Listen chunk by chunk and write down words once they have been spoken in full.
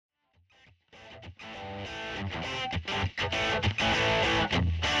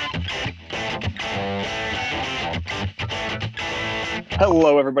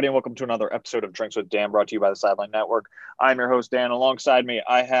Hello, everybody, and welcome to another episode of Drinks with Dan, brought to you by the Sideline Network. I'm your host, Dan. Alongside me,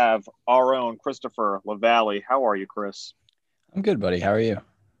 I have our own Christopher LaValle. How are you, Chris? I'm good, buddy. How are you?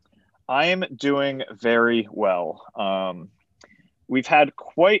 I am doing very well. We've had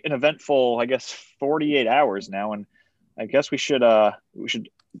quite an eventful, 48 hours now, and I guess we should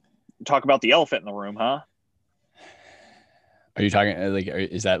talk about the elephant in the room, huh? Are you talking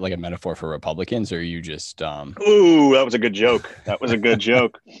is that like a metaphor for Republicans, or are you just Ooh, that was a good joke. That was a good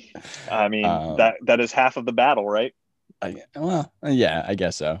joke. I mean, that is half of the battle, right? Yeah, I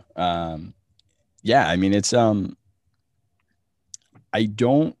guess so. Yeah, I mean, it's I'm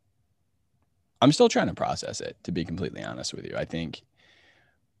still trying to process it, to be completely honest with you. I think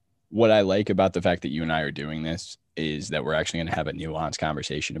what I like about the fact that you and I are doing this is that we're actually going to have a nuanced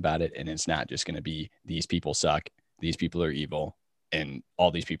conversation about it, and it's not just going to be these people suck, these people are evil, and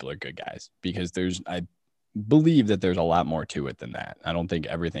all these people are good guys, because I believe that there's a lot more to it than that. I don't think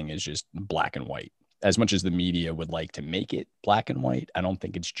everything is just black and white. As much as the media would like to make it black and white, I don't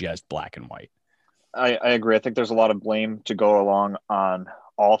think it's just black and white. I agree. I think there's a lot of blame to go along on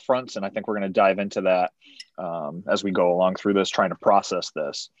all fronts, and I think we're going to dive into that as we go along through this, trying to process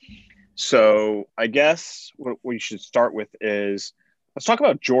this. So I guess what we should start with is let's talk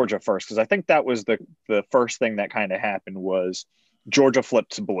about Georgia first, because I think that was the first thing that kind of happened was Georgia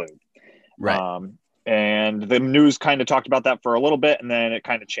flipped to blue. Right. And the news kind of talked about that for a little bit, and then it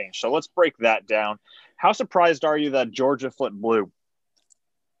kind of changed. So let's break that down. How surprised are you that Georgia flipped blue?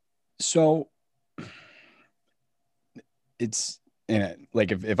 So it's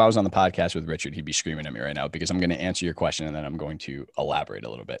like if I was on the podcast with Richard, he'd be screaming at me right now, because I'm going to answer your question and then I'm going to elaborate a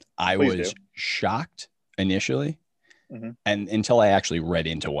little bit. I was shocked initially. Mm-hmm. And until I actually read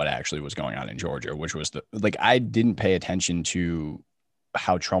into what actually was going on in Georgia, which was I didn't pay attention to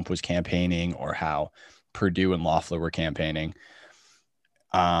how Trump was campaigning or how Perdue and Loeffler were campaigning.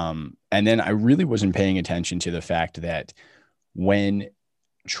 And then I really wasn't paying attention to the fact that when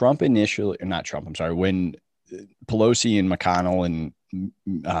when Pelosi and McConnell and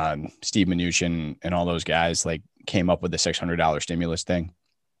Steve Mnuchin and all those guys came up with the $600 stimulus thing,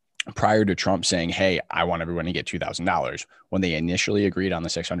 prior to Trump saying, hey, I want everyone to get $2,000, when they initially agreed on the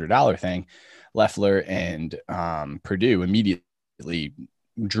 $600 thing, Loeffler and Perdue immediately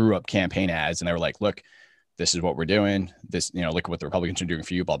drew up campaign ads, and they were like, look, this is what we're doing. This, look at what the Republicans are doing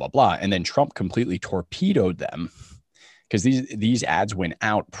for you, blah, blah, blah. And then Trump completely torpedoed them, because these ads went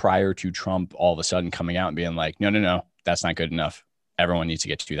out prior to Trump all of a sudden coming out and being like, no, that's not good enough. Everyone needs to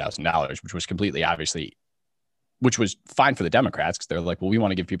get $2,000, which was completely obviously, which was fine for the Democrats, because they're like, well, we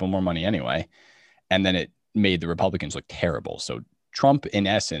want to give people more money anyway. And then it made the Republicans look terrible. So Trump, in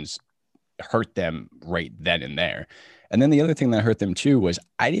essence, hurt them right then and there. And then the other thing that hurt them too was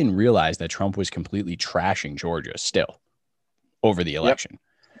I didn't realize that Trump was completely trashing Georgia still over the election. Yep.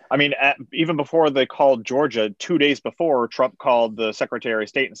 I mean, even before they called Georgia, 2 days before, Trump called the Secretary of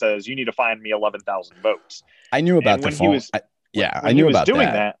State and says, you need to find me 11,000 votes. I knew about the phone. I knew about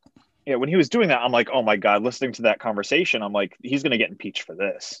that. Yeah, when he was doing that, I'm like, oh my God, listening to that conversation, I'm like, he's going to get impeached for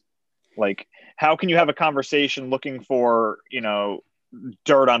this. Like, how can you have a conversation looking for,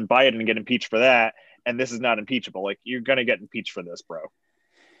 dirt on Biden and get impeached for that? And this is not impeachable. Like, you're going to get impeached for this, bro.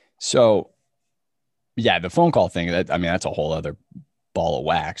 So, yeah, the phone call thing, that's a whole other ball of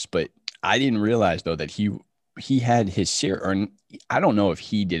wax. But I didn't realize, though, that he had his or I don't know if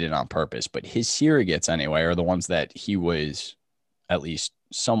he did it on purpose, but his surrogates anyway are the ones that he was at least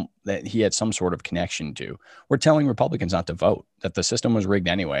that he had some sort of connection to. We're telling Republicans not to vote, that the system was rigged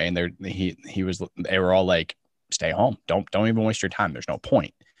anyway. And they were all like, stay home. Don't even waste your time. There's no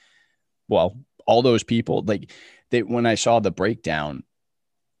point. Well, all those people, when I saw the breakdown,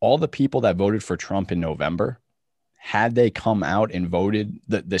 all the people that voted for Trump in November, had they come out and voted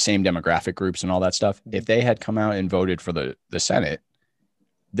the same demographic groups and all that stuff, if they had come out and voted for the Senate,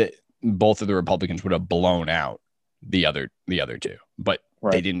 that both of the Republicans would have blown out the other two. But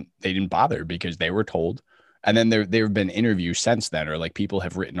right. They didn't bother, because they were told. And then there have been interviews since then, or people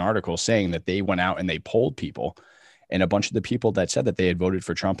have written articles saying that they went out and they polled people. And a bunch of the people that said that they had voted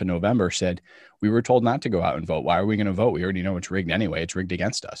for Trump in November said, we were told not to go out and vote. Why are we going to vote? We already know it's rigged anyway. It's rigged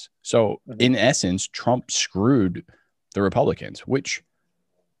against us. So in essence, Trump screwed the Republicans, which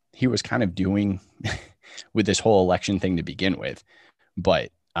he was kind of doing with this whole election thing to begin with.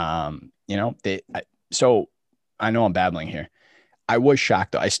 But, so I know I'm babbling here. I was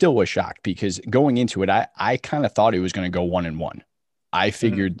shocked, though. I still was shocked, because going into it, I kind of thought it was going to go 1-1. I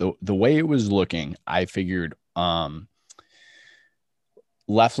figured the way it was looking, I figured Loeffler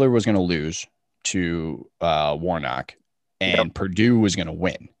was going to lose to Warnock, and Yep. Perdue was going to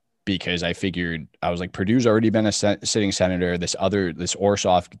win because I figured I was like, Purdue's already been a sitting senator. This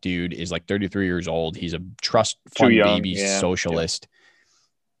Orsoff dude is like 33 years old. He's a trust Too fund young. baby Yeah. Yep. socialist.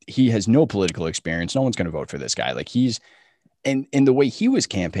 He has no political experience. No one's going to vote for this guy. Like and the way he was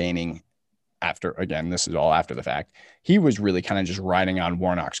campaigning after, again, this is all after the fact, he was really kind of just riding on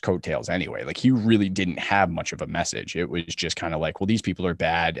Warnock's coattails anyway. Like he really didn't have much of a message. It was just kind of like, well, these people are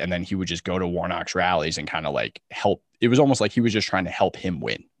bad. And then he would just go to Warnock's rallies and kind of like help. It was almost like he was just trying to help him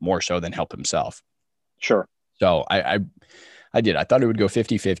win more so than help himself. Sure. So I did. I thought it would go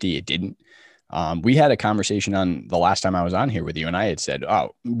 50-50. It didn't. We had a conversation on the last time I was on here with you, and I had said,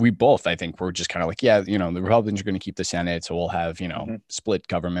 oh, we both, I think we're just kind of like, yeah, the Republicans are going to keep the Senate. So we'll have, split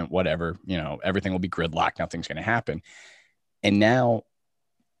government, whatever, everything will be gridlocked. Nothing's going to happen. And now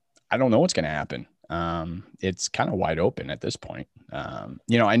I don't know what's going to happen. It's kind of wide open at this point.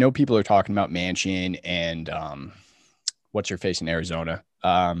 I know people are talking about Manchin and what's her face in Arizona.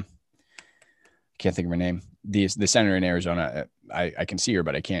 Can't think of her name. The senator in Arizona. I can see her,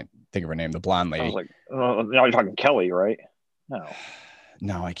 but I can't think of her name. The blonde lady. I was like, now you're talking Kelly, right?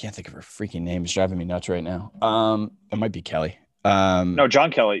 No, I can't think of her freaking name. It's driving me nuts right now. It might be Kelly. No,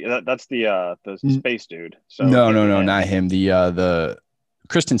 John Kelly. That's the space dude. So no, not him. The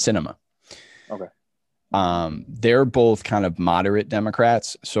Kristen Sinema. Okay. They're both kind of moderate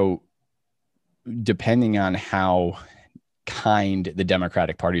Democrats. So depending on how kind the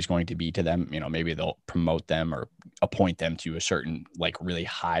Democratic Party is going to be to them, maybe they'll promote them or appoint them to a certain like really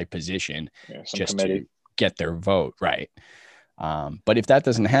high position just to get their vote. Right. But if that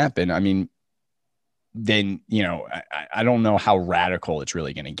doesn't happen, I mean, then, I don't know how radical it's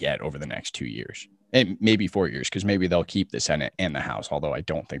really going to get over the next 2 years and maybe 4 years, because maybe they'll keep the Senate and the House, although I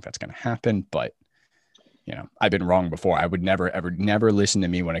don't think that's going to happen. But, I've been wrong before. I would never listen to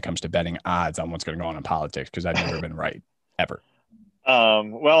me when it comes to betting odds on what's going to go on in politics, because I've never been right ever.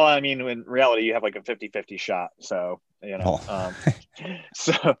 Well, I mean, in reality, you have like a 50-50 shot. So,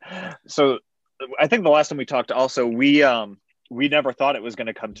 so I think the last time we talked also, we never thought it was going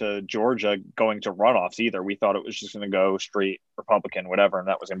to come to Georgia going to runoffs either. We thought it was just going to go straight Republican, whatever, and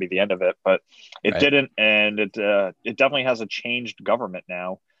that was going to be the end of it. But it didn't, and it definitely has a changed government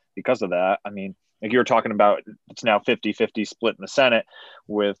now because of that. I mean, like you were talking about, it's now 50-50 split in the Senate,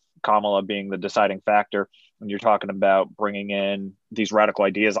 with Kamala being the deciding factor. When you're talking about bringing in these radical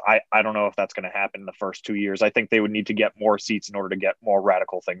ideas, I don't know if that's going to happen in the first 2 years. I think they would need to get more seats in order to get more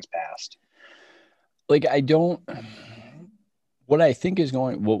radical things passed. Like, what I think is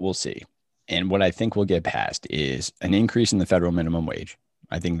what we'll see, and what I think will get passed, is an increase in the federal minimum wage.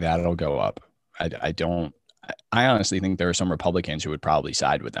 I think that'll go up. I honestly think there are some Republicans who would probably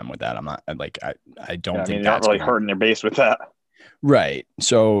side with them with that. I'm not like, I don't think they're not really hurting their base with that. Right.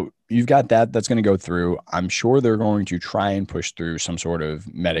 So you've got that's going to go through. I'm sure they're going to try and push through some sort of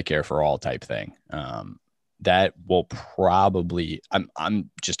Medicare for all type thing. That will probably,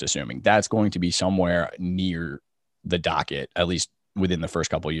 I'm just assuming that's going to be somewhere near the docket, at least within the first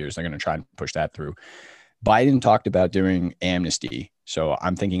couple of years. They're going to try and push that through. Biden talked about doing amnesty. So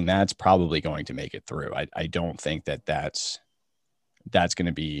I'm thinking that's probably going to make it through. I don't think that's going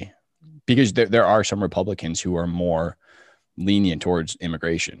to be, because there are some Republicans who are more lenient towards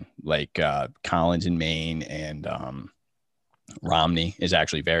immigration, like Collins in Maine, and Romney is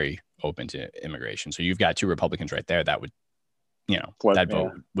actually very open to immigration. So you've got two Republicans right there that would, that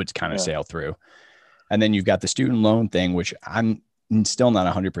vote would kind of sail through. And then you've got the student loan thing, which I'm still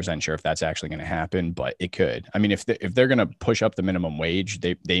not 100% sure if that's actually going to happen, but it could. I mean, if they're going to push up the minimum wage,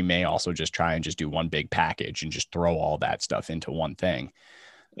 they may also just try and just do one big package and just throw all that stuff into one thing.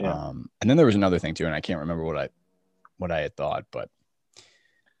 Yeah. And then there was another thing too, and I can't remember what I had thought, but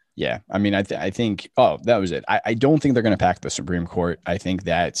yeah, I mean, I think, that was it. I don't think they're going to pack the Supreme Court. I think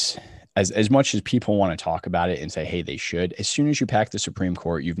that's, as much as people want to talk about it and say, hey, they should, as soon as you pack the Supreme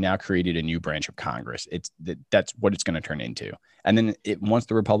Court, you've now created a new branch of Congress. That's what it's going to turn into. And then if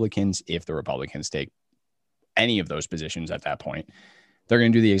the Republicans take any of those positions at that point, they're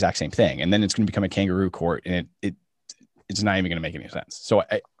going to do the exact same thing. And then it's going to become a kangaroo court, and it's not even going to make any sense. So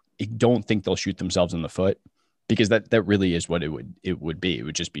I don't think they'll shoot themselves in the foot, because that really is what it would be. It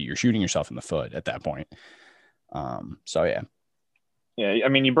would just be, you're shooting yourself in the foot at that point. So yeah. Yeah, I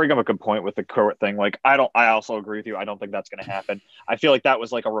mean, you bring up a good point with the court thing. Like, I also agree with you. I don't think that's going to happen. I feel like that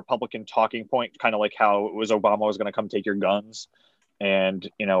was like a Republican talking point, kind of like how it was Obama was going to come take your guns, and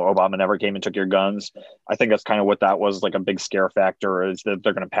Obama never came and took your guns. I think that's kind of what that was, like a big scare factor, is that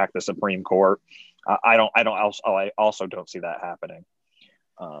they're going to pack the Supreme Court. I also don't see that happening.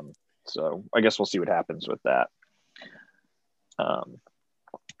 So I guess we'll see what happens with that.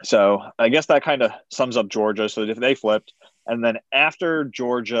 So I guess that kind of sums up Georgia. So if they flipped, and then after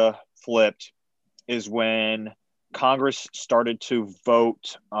Georgia flipped is when Congress started to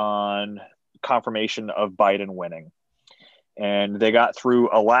vote on confirmation of Biden winning. And they got through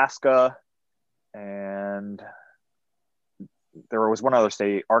Alaska, and there was one other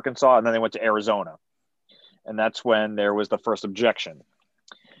state, Arkansas, and then they went to Arizona. And that's when there was the first objection.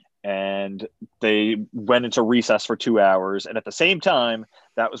 And they went into recess for 2 hours. And at the same time,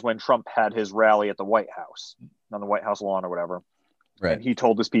 that was when Trump had his rally at the White House, on the White House lawn or whatever. Right. And he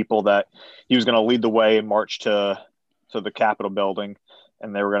told his people that he was going to lead the way and march to the Capitol building,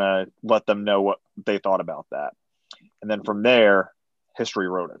 and they were going to let them know what they thought about that. And then from there, history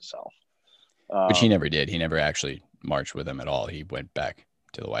wrote itself. Which he never did. He never actually marched with them at all. He went back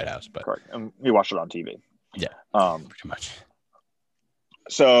to the White House. But correct. And we watched it on TV. Yeah, pretty much.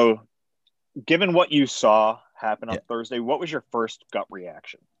 So given what you saw happen on Thursday, what was your first gut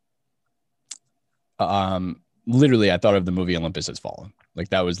reaction? Literally, I thought of the movie Olympus Has Fallen. Like,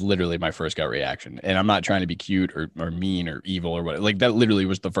 that was literally my first gut reaction. And I'm not trying to be cute or mean or evil or what. Like, that literally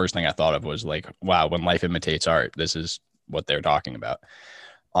was the first thing I thought of, was like, wow, when life imitates art, this is what they're talking about.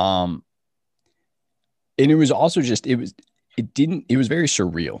 And it was also just, it was very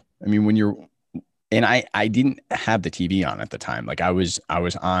surreal. I mean, when you're, and I didn't have the TV on at the time. Like, I was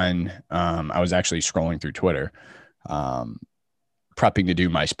actually scrolling through Twitter, prepping to do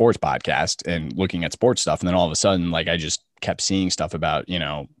my sports podcast and looking at sports stuff. And then all of a sudden, like, I just kept seeing stuff about, you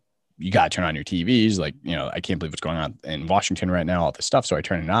got to turn on your TVs. Like, I can't believe what's going on in Washington right now, all this stuff. So I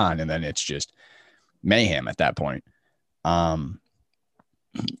turn it on, and then it's just mayhem at that point.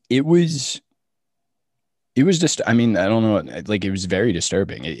 It was just, I mean, I don't know, like, it was very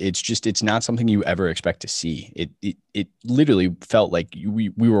disturbing. It's not something you ever expect to see. It literally felt like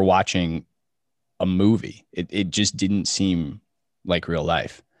we were watching a movie. It just didn't seem like real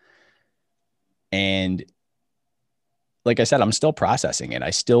life. And like I said, I'm still processing it. I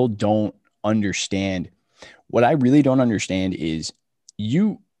still don't understand. What I really don't understand is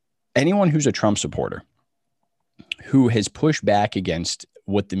anyone who's a Trump supporter who has pushed back against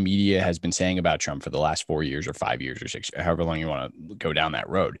what the media has been saying about Trump for the last 4 years or 5 years or 6, however long you want to go down that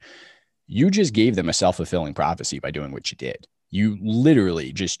road, you just gave them a self-fulfilling prophecy by doing what you did. You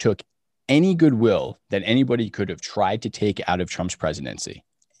literally just took any goodwill that anybody could have tried to take out of Trump's presidency,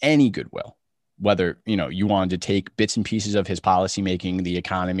 any goodwill, whether, you wanted to take bits and pieces of his policymaking, the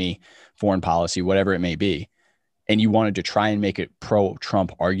economy, foreign policy, whatever it may be, and you wanted to try and make a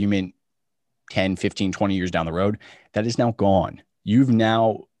pro-Trump argument 10, 15, 20 years down the road. That is now gone. You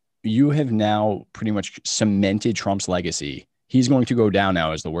have now pretty much cemented Trump's legacy. He's going to go down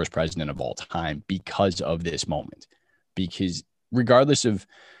now as the worst president of all time because of this moment. Because regardless of,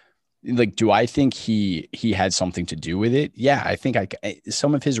 like, do I think he had something to do with it? Yeah, I think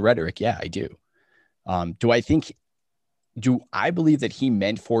some of his rhetoric. Yeah, I do. Do I believe that he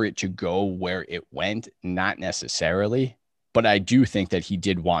meant for it to go where it went? Not necessarily, but I do think that he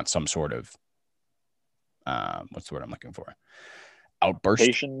did want some sort of, what's the word I'm looking for?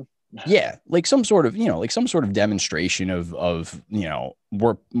 Outburst. Yeah, like some sort of, demonstration of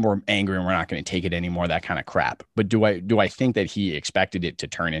we're angry and we're not going to take it anymore, that kind of crap. But do I think that he expected it to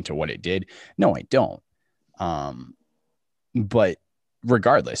turn into what it did? No, I don't. But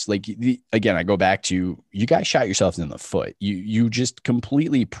regardless, like, again, I go back to, you guys shot yourselves in the foot. You just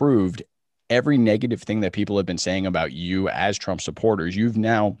completely proved every negative thing that people have been saying about you as Trump supporters. You've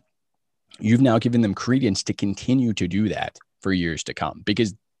now given them credence to continue to do that for years to come,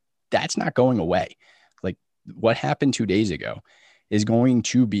 because that's not going away. Like, what happened 2 days ago is going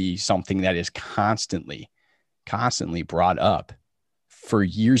to be something that is constantly brought up for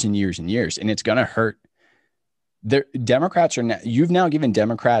years and years and years. And it's going to hurt. Democrats you've now given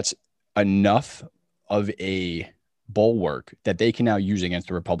Democrats enough of a bulwark that they can now use against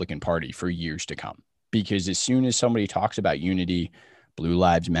the Republican Party for years to come. Because as soon as somebody talks about unity, Blue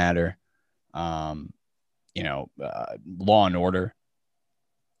Lives Matter, law and order,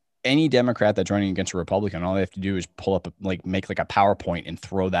 any Democrat that's running against a Republican, all they have to do is pull up, make a PowerPoint and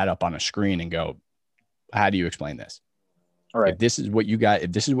throw that up on a screen and go, how do you explain this? All right. If this is what you got,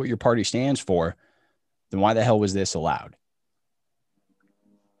 if this is what your party stands for, then why the hell was this allowed?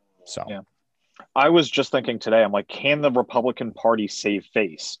 So, yeah. I was just thinking today, I'm like, can the Republican Party save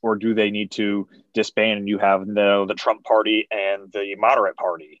face, or do they need to disband and you have the Trump party and the moderate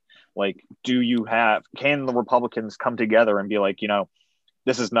party? Like, can the Republicans come together and be like,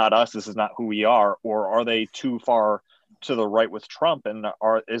 this is not us, this is not who we are? Or are they too far to the right with Trump? And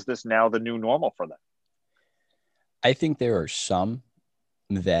is this now the new normal for them? I think there are some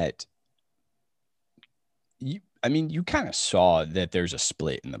that I mean, you kind of saw that there's a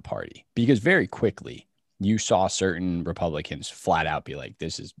split in the party because very quickly you saw certain Republicans flat out be like,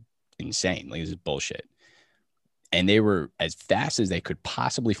 this is insane. Like, this is bullshit. And they were, as fast as they could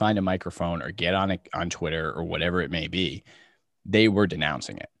possibly find a microphone or get on it on Twitter or whatever it may be, they were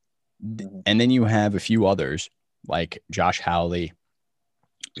denouncing it. Mm-hmm. And then you have a few others like Josh Hawley,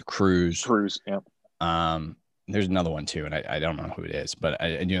 Cruz. Yeah. There's another one too, and I don't know who it is, but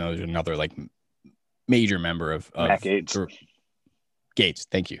there's another like major member of Matt Gaetz. Gaetz.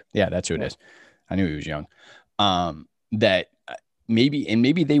 Thank you. Yeah, that's who it is. I knew he was young. That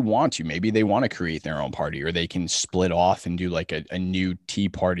maybe they want to create their own party, or they can split off and do like a new Tea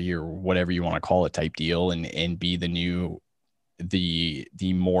Party or whatever you want to call it type deal, and be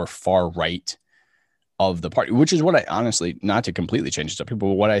the more far right of the party, which is what I honestly, not to completely change the subject, but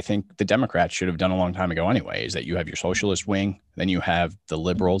what I think the Democrats should have done a long time ago anyway, is that you have your socialist wing, then you have the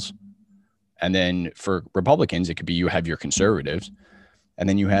liberals, and then for Republicans, it could be you have your conservatives, and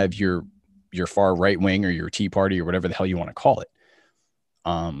then you have your far right wing or your Tea Party or whatever the hell you want to call it.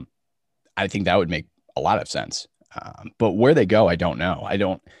 I think that would make a lot of sense. But where they go, I don't know.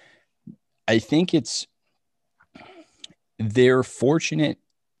 I think they're fortunate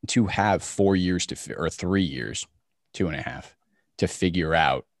to have 4 years or 3 years, 2.5 to figure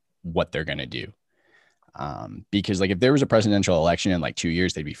out what they're going to do. Because like if there was a presidential election in like 2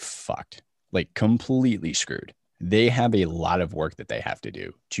 years, they'd be fucked, like completely screwed. They have a lot of work that they have to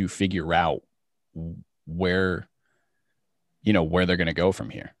do to figure out where they're going to go from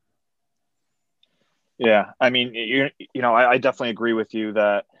here. Yeah. I mean, I definitely agree with you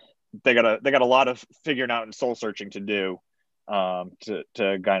that they got a lot of figuring out and soul searching to do. To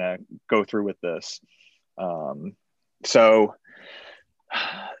kind of go through with this. So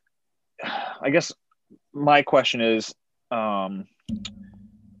I guess my question is, what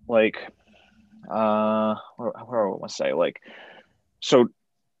do I want to say? Like, so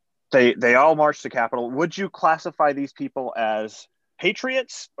they all marched to Capitol. Would you classify these people as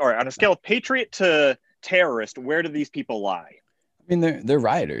patriots, or on a scale of patriot to terrorist, where do these people lie? I mean, they're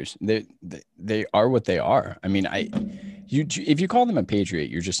rioters. They are what they are. I mean, if you call them a patriot,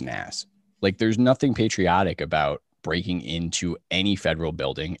 you're just an ass. Like, there's nothing patriotic about breaking into any federal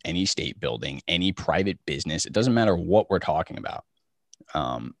building, any state building, any private business. It doesn't matter what we're talking about.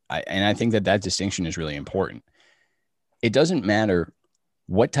 I think that distinction is really important. It doesn't matter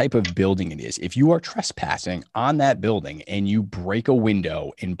what type of building it is. If you are trespassing on that building and you break a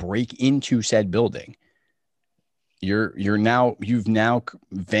window and break into said building, you've now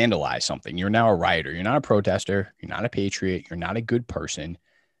vandalized something. You're now a rioter. You're not a protester. You're not a patriot. You're not a good person.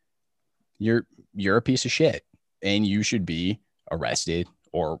 You're a piece of shit, and you should be arrested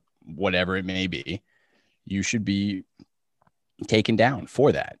or whatever it may be. You should be taken down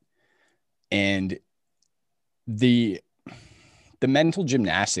for that. And the mental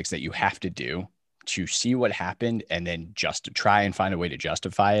gymnastics that you have to do to see what happened and then just to try and find a way to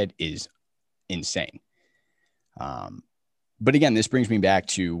justify it is insane. But again, this brings me back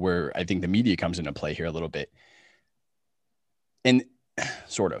to where I think the media comes into play here a little bit. And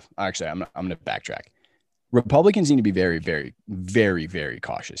sort of, actually, I'm going to backtrack. Republicans need to be very, very, very, very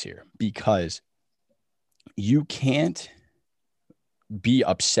cautious here, because you can't be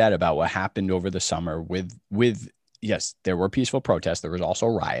upset about what happened over the summer with yes, there were peaceful protests. There was also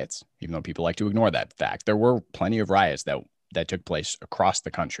riots, even though people like to ignore that fact. There were plenty of riots that took place across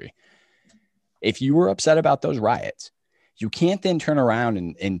the country. If you were upset about those riots, you can't then turn around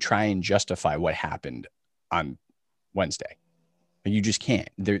and try and justify what happened on Wednesday. You just can't.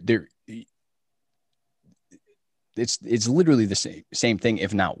 It's literally the same thing,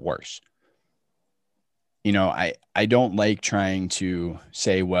 if not worse. I don't like trying to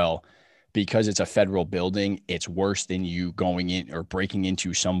say, well, because it's a federal building, it's worse than you going in or breaking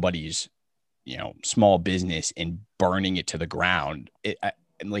into somebody's, small business and burning it to the ground.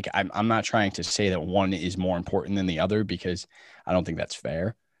 I'm not trying to say that one is more important than the other, because I don't think that's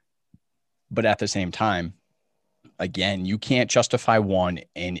fair. But at the same time, again, you can't justify one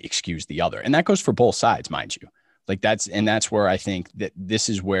and excuse the other. And that goes for both sides, mind you. That's where I think that this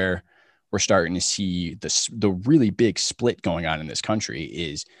is where we're starting to see the really big split going on in this country.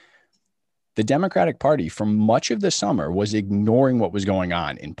 Is the Democratic Party for much of the summer was ignoring what was going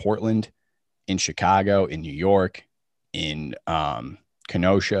on in Portland, in Chicago, in New York, in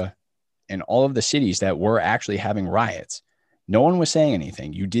Kenosha, and all of the cities that were actually having riots. No one was saying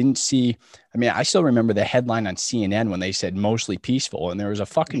anything. You didn't see. I mean, I still remember the headline on CNN when they said mostly peaceful, and there was a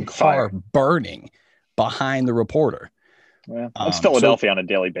fucking car burning behind the reporter. Well, it's Philadelphia on a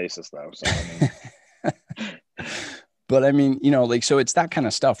daily basis, though. So, I mean. But I mean, like, so it's that kind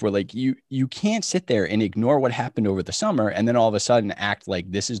of stuff where like you can't sit there and ignore what happened over the summer and then all of a sudden act like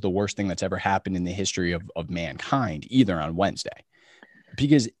this is the worst thing that's ever happened in the history of mankind, either on Wednesday.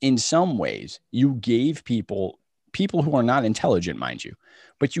 Because in some ways you gave people who are not intelligent, mind you,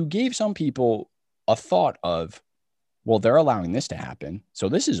 but you gave some people a thought of, well, they're allowing this to happen, so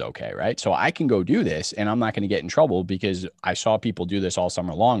this is okay, right? So I can go do this and I'm not going to get in trouble because I saw people do this all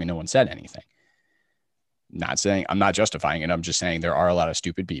summer long and no one said anything. Not saying, I'm not justifying it. I'm just saying there are a lot of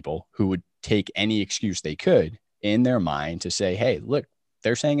stupid people who would take any excuse they could in their mind to say, hey, look,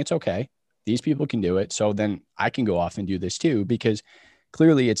 they're saying it's okay. These people can do it. So then I can go off and do this too, because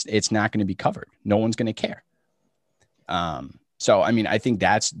clearly it's not going to be covered. No one's going to care. So, I mean, I think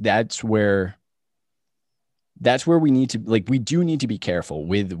that's where we need to, like, we do need to be careful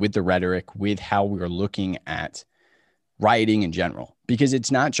with the rhetoric, with how we're looking at rioting in general, because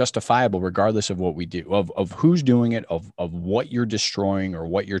it's not justifiable regardless of what we do, of who's doing it, of what you're destroying or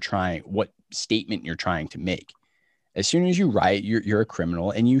what statement you're trying to make. As soon as you riot, you're a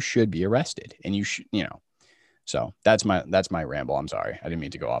criminal and you should be arrested, and you should, so that's my ramble. I'm sorry. I didn't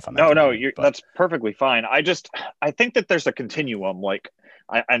mean to go off on that. No, that's perfectly fine. I think that there's a continuum,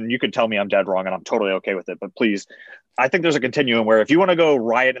 and you could tell me I'm dead wrong and I'm totally okay with it, but please, I think there's a continuum where if you want to go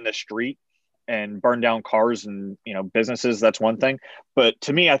riot in the street and burn down cars and, businesses, that's one thing. But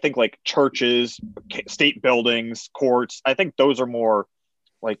to me, I think like churches, state buildings, courts, I think those are more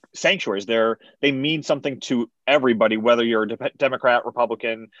like sanctuaries. They mean something to everybody, whether you're a Democrat,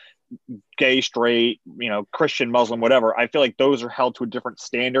 Republican, gay, straight, Christian, Muslim, whatever. I feel like those are held to a different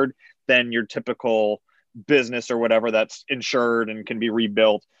standard than your typical business or whatever that's insured and can be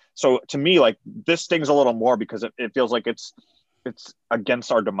rebuilt. So to me, like, this stings a little more because it feels like it's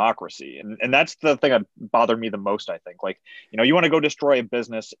against our democracy. And that's the thing that bothered me the most, I think. Like, you want to go destroy a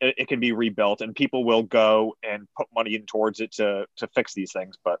business, it can be rebuilt and people will go and put money in towards it to fix these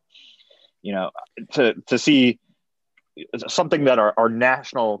things. But, to see something that our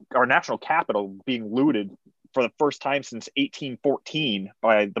national capital being looted for the first time since 1814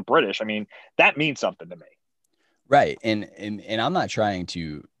 by the British, I mean, that means something to me. Right. And I'm not trying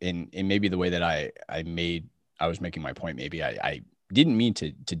to, and maybe the way that I was making my point, maybe I didn't mean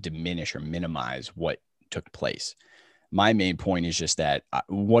to diminish or minimize what took place. My main point is just that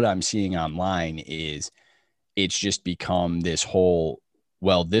what I'm seeing online is it's just become this whole,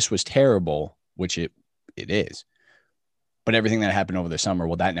 well, this was terrible, which it is. But everything that happened over the summer,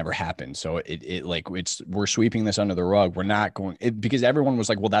 well, that never happened. So we're sweeping this under the rug. We're not going, because everyone was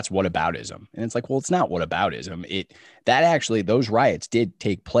like, well, that's whataboutism. And it's like, well, it's not whataboutism. Those riots did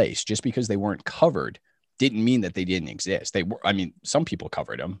take place. Just because they weren't covered didn't mean that they didn't exist. They were, I mean, some people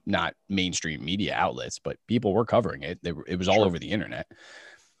covered them, not mainstream media outlets, but people were covering it. It was all over the internet.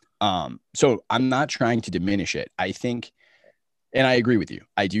 So I'm not trying to diminish it. I think, and I agree with you,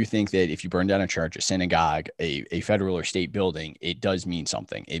 I do think that if you burn down a church, a synagogue, a federal or state building, it does mean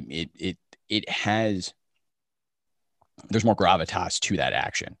something. There's more gravitas to that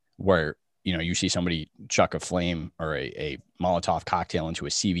action, where, you see somebody chuck a flame or a Molotov cocktail into a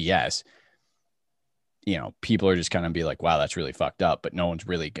CVS, people are just kind of be like, wow, that's really fucked up. But no one's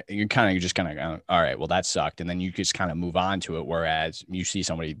really, you're kind of just kind of, all right, well, that sucked. And then you just kind of move on to it. Whereas you see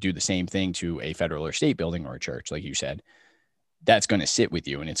somebody do the same thing to a federal or state building or a church, like you said, that's going to sit with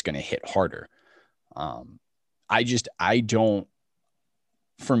you and it's going to hit harder. I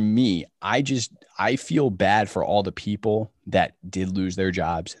feel bad for all the people that did lose their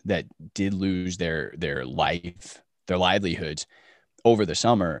jobs, that did lose their livelihoods over the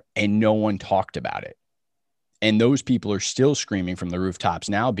summer, and no one talked about it. And those people are still screaming from the rooftops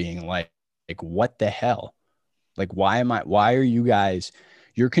now, being like, what the hell? Like, why are you guys,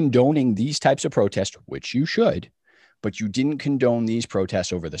 you're condoning these types of protests, which you should, but you didn't condone these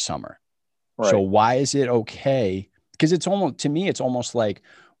protests over the summer. Right. So why is it okay? Because to me, it's almost like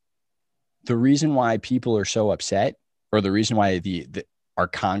the reason why people are so upset, or the reason why our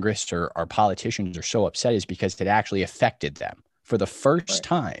Congress or our politicians are so upset, is because it actually affected them. For the first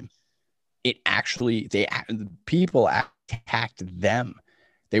time, people attacked them.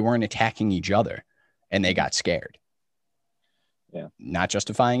 They weren't attacking each other, and they got scared. Yeah. Not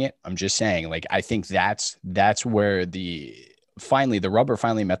justifying it. I'm just saying, like, I think that's where the rubber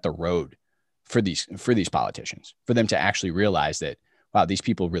finally met the road for these politicians, for them to actually realize that, wow, these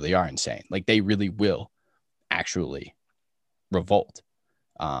people really are insane. Like, they really will actually revolt.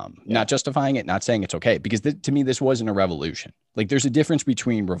 Not justifying it, not saying it's okay, because to me, this wasn't a revolution. Like, there's a difference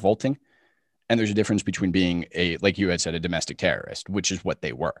between revolting and there's a difference between being like you had said, a domestic terrorist, which is what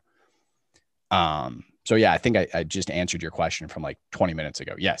they were. So yeah, I think I just answered your question from like 20 minutes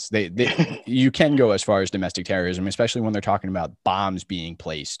ago. Yes, they you can go as far as domestic terrorism, especially when they're talking about bombs being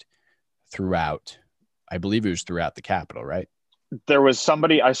placed throughout. I believe it was throughout the Capitol, right? There was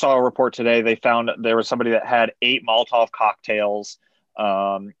somebody, I saw a report today. They found there was somebody that had 8 Molotov cocktails.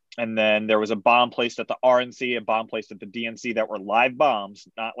 And then there was a bomb placed at the RNC, a bomb placed at the DNC that were live bombs,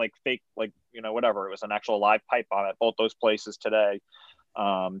 not like fake, like, whatever. It was an actual live pipe bomb at both those places today.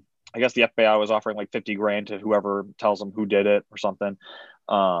 I guess the FBI was offering like 50 grand to whoever tells them who did it or something.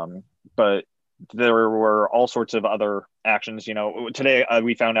 But there were all sorts of other actions. Today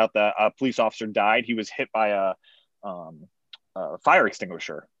we found out that a police officer died. He was hit by a fire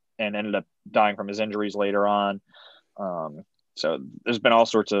extinguisher and ended up dying from his injuries later on. So there's been all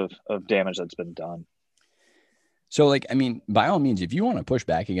sorts of damage that's been done. So, like, I mean, by all means, if you want to push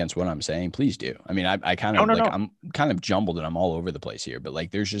back against what I'm saying, please do. I mean, I kind of No. I'm kind of jumbled and I'm all over the place here, but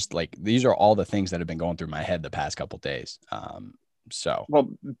like, there's just like, these are all the things that have been going through my head the past couple of days. Well,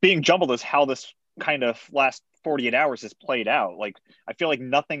 being jumbled is how this kind of last 48 hours has played out. Like, I feel like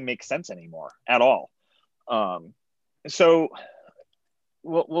nothing makes sense anymore at all. So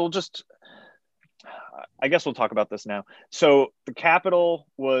we'll just, I guess we'll talk about this now. So the Capitol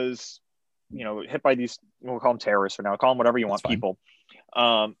was, hit by these, we'll call them terrorists for now, call them whatever you want, people.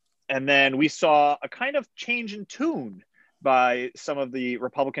 And then we saw a kind of change in tune by some of the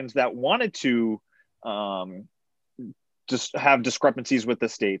Republicans that wanted to just have discrepancies with the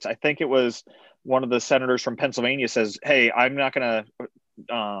states. I think it was one of the senators from Pennsylvania says, hey, I'm not going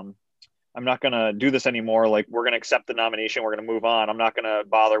to do this anymore. Like, we're going to accept the nomination. We're going to move on. I'm not going to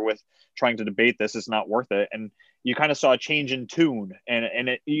bother with trying to debate this. It's not worth it. And you kind of saw a change in tune. And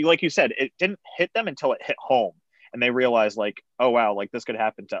it, like you said, it didn't hit them until it hit home. And they realized, like, oh, wow, like, this could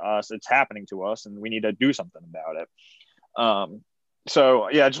happen to us. It's happening to us, and we need to do something about it. So,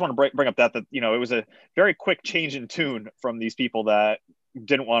 yeah, I just want to bring up that, it was a very quick change in tune from these people that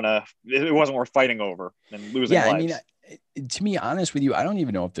didn't want to, it wasn't worth fighting over and losing lives. I mean, to be honest with you, I don't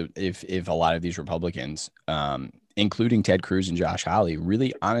even know if a lot of these Republicans, including Ted Cruz and Josh Hawley,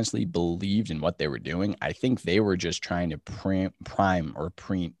 really honestly believed in what they were doing. I think they were just trying to prime.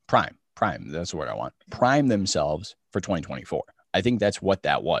 That's the word I want. Prime themselves for 2024. I think that's what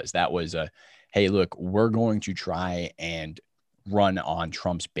that was. That was hey, look, we're going to try and run on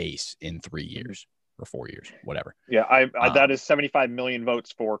Trump's base in 3 years or 4 years, whatever. Yeah, that is 75 million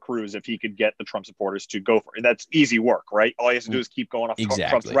votes for Cruz if he could get the Trump supporters to go for it. That's easy work, right? All he has to do is keep going off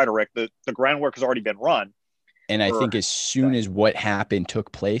Trump's rhetoric. The groundwork has already been run. And I think as soon as what happened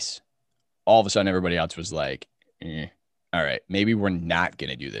took place, all of a sudden everybody else was like, all right, maybe we're not going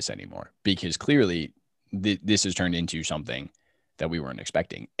to do this anymore, because clearly this has turned into something that we weren't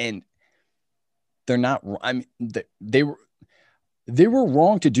expecting. And they're not, I mean, they were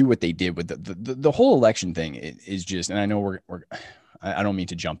wrong to do what they did with the whole election thing is just, and I know I don't mean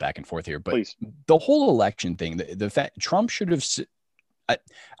to jump back and forth here, but please. The whole election thing, the fact Trump should have,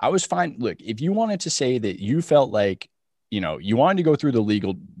 I was fine. Look, if you wanted to say that you felt like, you wanted to go through the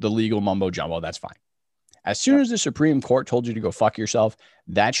legal mumbo jumbo, that's fine. As soon as the Supreme Court told you to go fuck yourself,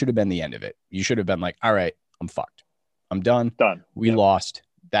 that should have been the end of it. You should have been like, all right, I'm fucked. I'm done. We lost.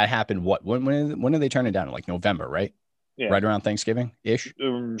 That happened. When did they turn it down? Like November, right? Yeah. Right around Thanksgiving ish.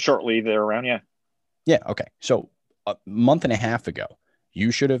 Shortly there around. Yeah. Yeah. Okay. So a month and a half ago, you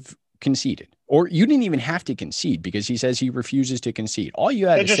should have conceded, or you didn't even have to concede, because he says he refuses to concede. All you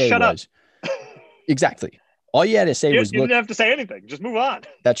had to say was exactly. All you had to say was, you didn't have to say anything. Just move on.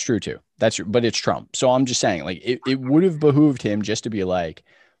 That's true too. That's true. But it's Trump. So I'm just saying, like, it would have behooved him just to be like,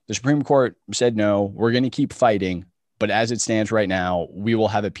 the Supreme Court said, no, we're going to keep fighting. But as it stands right now, we will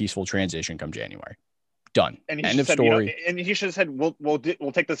have a peaceful transition come January. Done. And end of story. And he should have said, we'll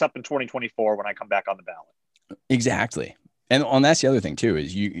take this up in 2024 when I come back on the ballot. Exactly. And that's the other thing too,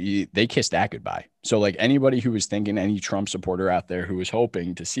 is they kissed that goodbye. So like, anybody who was thinking, any Trump supporter out there who was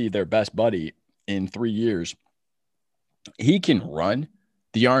hoping to see their best buddy in 3 years, he can run.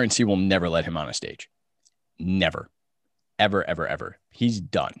 The RNC will never let him on a stage. Never, ever, ever, ever. He's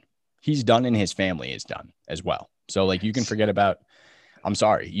done. He's done, and his family is done as well. So like, you can forget about, I'm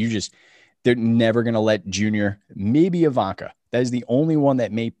sorry. They're never going to let Junior, maybe Ivanka. That is the only one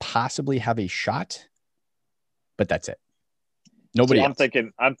that may possibly have a shot, but that's it. Nobody else.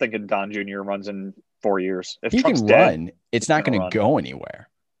 I'm thinking Don Jr. runs in 4 years. If he Trump's can dead, run, it's not going to go anywhere.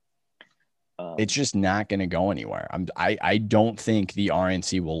 It's just not going to go anywhere. I don't think the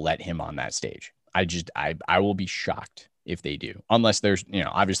RNC will let him on that stage. I will be shocked if they do, unless there's,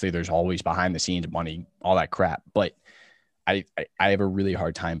 obviously there's always behind the scenes money, all that crap. But I have a really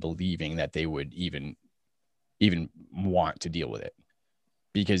hard time believing that they would even want to deal with it.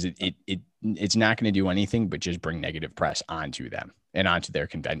 because it's not going to do anything but just bring negative press onto them and onto their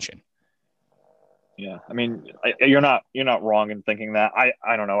convention. Yeah, I mean, you're not wrong in thinking that.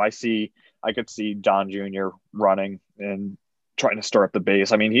 I don't know. I could see Don Jr. running and trying to stir up the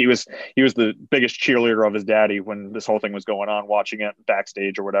base. I mean, he was the biggest cheerleader of his daddy when this whole thing was going on, watching it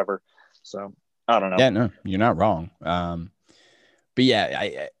backstage or whatever. So I don't know. Yeah, no, you're not wrong. But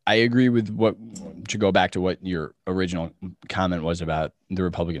yeah, I agree with to go back to what your original comment was about the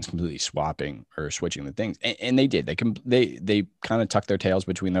Republicans completely swapping or switching the things. And they did. They kind of tucked their tails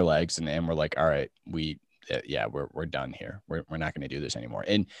between their legs and were like, all right, we're done here. We're not going to do this anymore.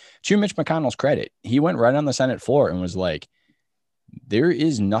 And to Mitch McConnell's credit, he went right on the Senate floor and was like, there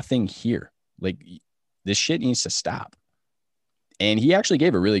is nothing here. Like, this shit needs to stop. And he actually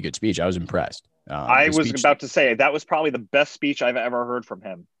gave a really good speech. I was impressed. I was about to say that was probably the best speech I've ever heard from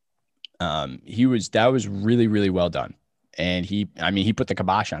him. That was really, really well done. And he put the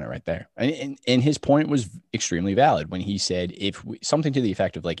kibosh on it right there. And his point was extremely valid when he said, something to the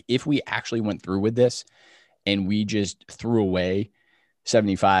effect of like, if we actually went through with this and we just threw away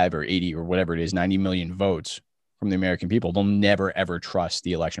 75 or 80 or whatever it is, 90 million votes from the American people, they'll never, ever trust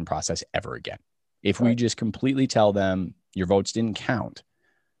the election process ever again. If we just completely tell them your votes didn't count.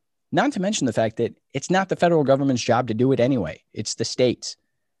 Not to mention the fact that it's not the federal government's job to do it anyway. It's the states.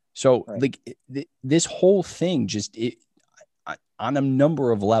 So this whole thing just on a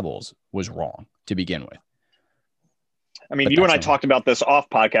number of levels was wrong to begin with. I mean, you and I talked about this off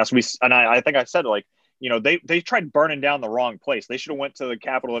podcast. I think I said, like, you know, they tried burning down the wrong place. They should have went to the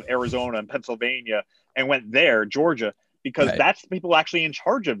capital of Arizona and Pennsylvania and went there, Georgia, because that's the people actually in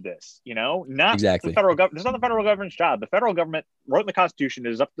charge of this, you know, not exactly the federal government. It's not the federal government's job. The federal government wrote in the Constitution.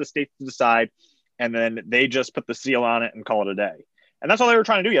 It is up to the states to decide. And then they just put the seal on it and call it a day. And that's all they were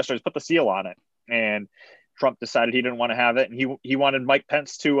trying to do yesterday, is put the seal on it. And Trump decided he didn't want to have it. And he wanted Mike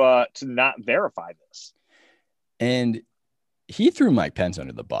Pence to not verify this. And he threw Mike Pence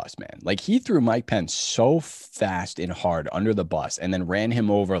under the bus, man. Like, he threw Mike Pence so fast and hard under the bus and then ran him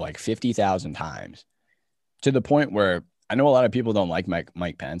over like 50,000 times to the point where I know a lot of people don't like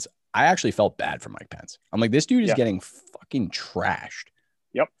Mike Pence. I actually felt bad for Mike Pence. I'm like, this dude is getting fucking trashed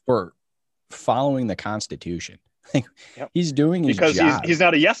for following the Constitution. Like, he's doing his job. Because he's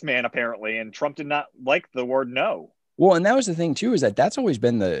not a yes man, apparently, and Trump did not like the word no. Well, and that was the thing, too, is that's always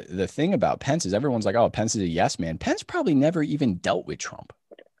been the thing about Pence is everyone's like, oh, Pence is a yes man. Pence probably never even dealt with Trump.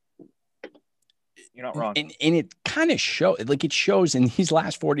 You're not wrong. And it kind of shows in these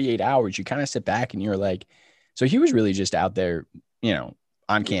last 48 hours, you kind of sit back and you're like, so he was really just out there, you know,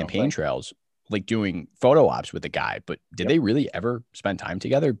 on campaign trails, like doing photo ops with the guy. But did they really ever spend time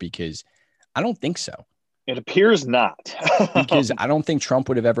together? Because I don't think so. It appears not. Because I don't think Trump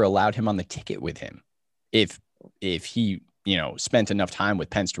would have ever allowed him on the ticket with him if he, you know, spent enough time with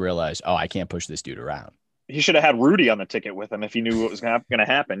Pence to realize, oh, I can't push this dude around. He should have had Rudy on the ticket with him if he knew what was going to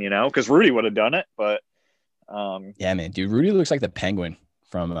happen, you know, because Rudy would have done it. But yeah, man, dude, Rudy looks like the Penguin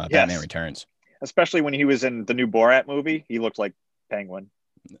from Batman Returns. Especially when he was in the new Borat movie, he looked like Penguin.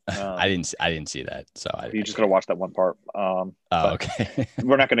 I didn't see that, so you just gotta watch that one part. Okay.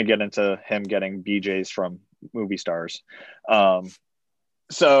 We're not going to get into him getting BJ's from movie stars.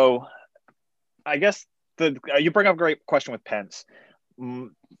 So I guess you bring up a great question with Pence.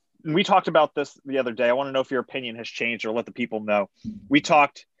 We talked about this the other day. I want to know if your opinion has changed, or let the people know. We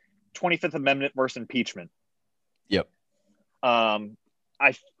talked 25th Amendment versus impeachment. Yep. I'm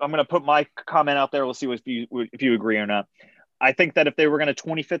going to put my comment out there. We'll see if you agree or not. I think that if they were going to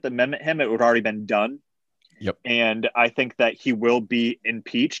 25th Amendment him, it would have already been done. Yep. And I think that he will be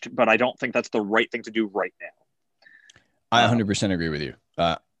impeached, but I don't think that's the right thing to do right now. I 100% agree with you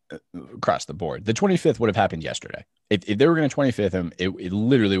across the board. The 25th would have happened yesterday. If they were going to 25th him, it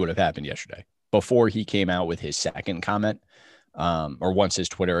literally would have happened yesterday before he came out with his second comment, or once his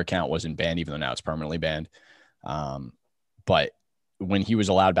Twitter account wasn't banned, even though now it's permanently banned. But when he was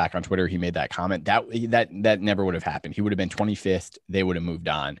allowed back on Twitter, he made that comment that never would have happened. He would have been 25th. They would have moved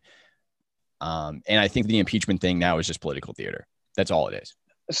on. And I think the impeachment thing now is just political theater. That's all it is.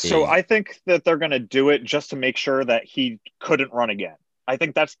 So I think that they're going to do it just to make sure that he couldn't run again. I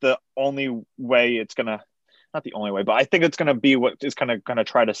think that's the only way it's going to, not the only way, but I think it's going to be what is going to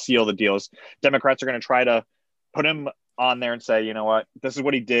try to seal the deals. Democrats are going to try to put him on there and say, you know what, this is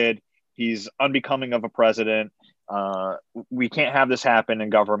what he did. He's unbecoming of a president. We can't have this happen in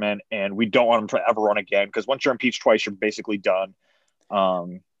government, and we don't want him to ever run again, because once you're impeached twice, you're basically done.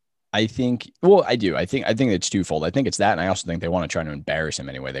 I think, well, I do. I think it's twofold. I think it's that, and I also think they want to try to embarrass him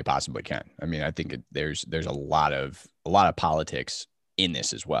any way they possibly can. I mean, I think there's a lot of politics in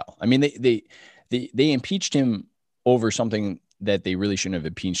this as well. I mean, they impeached him over something that they really shouldn't have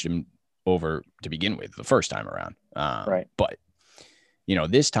impeached him over to begin with the first time around. Right. But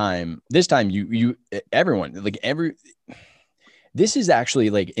this time everyone, this is actually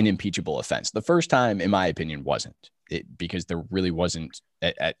like an impeachable offense. The first time, in my opinion, wasn't it, because there really wasn't,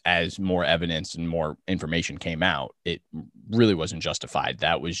 as more evidence and more information came out, it really wasn't justified.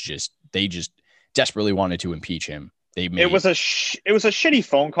 That was just, they just desperately wanted to impeach him. It was a shitty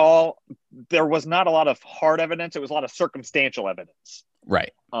phone call. There was not a lot of hard evidence. It was a lot of circumstantial evidence.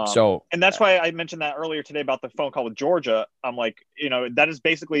 Right. And that's why I mentioned that earlier today about the phone call with Georgia. I'm like, that is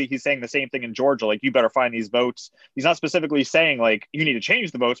basically, he's saying the same thing in Georgia. Like, you better find these votes. He's not specifically saying like you need to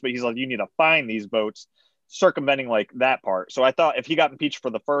change the votes, but he's like, you need to find these votes, circumventing like that part. So I thought if he got impeached for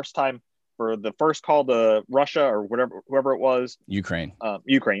the first time, for the first call to Russia or whoever it was, Ukraine,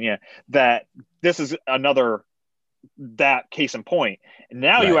 yeah, that this is another, that case in point. And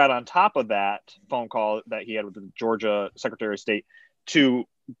now you add on top of that phone call that he had with the Georgia Secretary of State to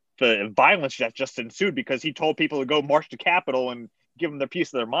the violence that just ensued because he told people to go march to Capitol and give them their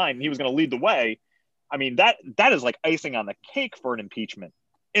piece of their mind, and he was going to lead the way. I mean, that is like icing on the cake for an impeachment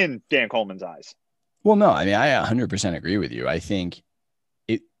in Dan Coleman's eyes. Well, no, I mean, I 100% agree with you. I think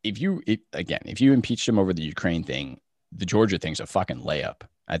if you impeached him over the Ukraine thing, the Georgia thing's a fucking layup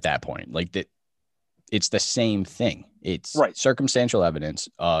at that point. Like, that, it's the same thing. It's circumstantial evidence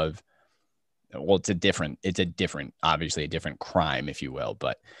of, well, it's a different, obviously a different crime, if you will,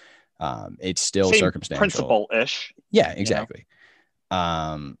 but it's still same circumstantial. Principle-ish. Yeah, exactly.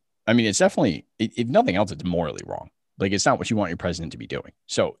 I mean, it's definitely, if nothing else, it's morally wrong. Like, it's not what you want your president to be doing.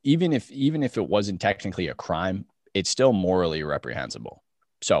 So even if it wasn't technically a crime, it's still morally reprehensible.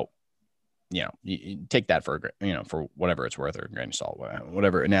 So, you take that for whatever it's worth, or a grain of salt,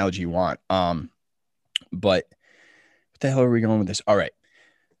 whatever analogy you want. But what the hell are we going with this? All right.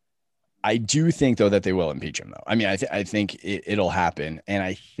 I do think, though, that they will impeach him, though. I mean, I think it'll happen. And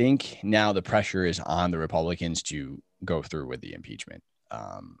I think now the pressure is on the Republicans to go through with the impeachment.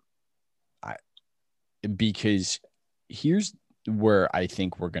 Because here's where I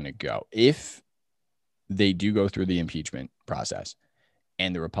think we're going to go. If they do go through the impeachment process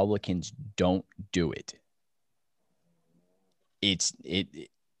and the Republicans don't do it, it's going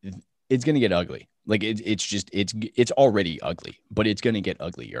to get ugly. Like, it's already ugly, but it's going to get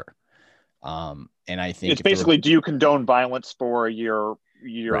uglier. And I think it's basically, do you condone violence for your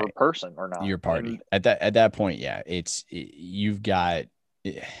person or not? Your party. And at that point, yeah, you've got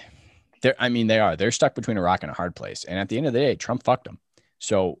they're stuck between a rock and a hard place. And at the end of the day, Trump fucked them.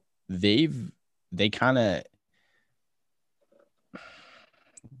 So they kind of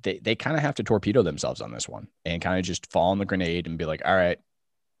have to torpedo themselves on this one and kind of just fall on the grenade and be like, all right,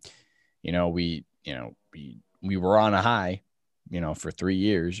 we were on a high, for 3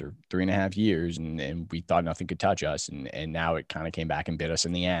 years or 3.5 years, and we thought nothing could touch us. And now it kind of came back and bit us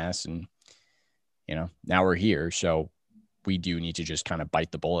in the ass. And, now we're here. So we do need to just kind of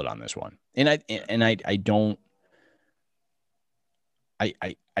bite the bullet on this one. And I think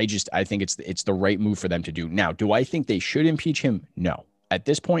it's the right move for them to do. Now, do I think they should impeach him? No. At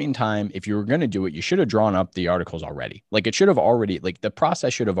this point in time, if you were going to do it, you should have drawn up the articles already. Like, it should have already, like, the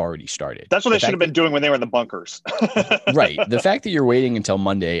process should have already started. That's what they should have been doing when they were in the bunkers. Right. The fact that you're waiting until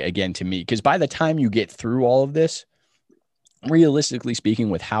Monday, again, to me, because by the time you get through all of this, realistically speaking,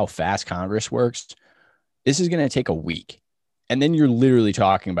 with how fast Congress works, this is going to take a week. And then you're literally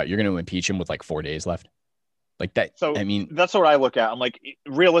talking about, you're going to impeach him with like 4 days left. Like that. So, I mean, that's what I look at. I'm like,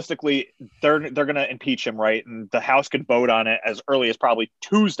 realistically, they're going to impeach him, right? And the House could vote on it as early as probably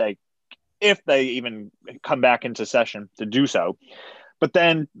Tuesday, if they even come back into session to do so. But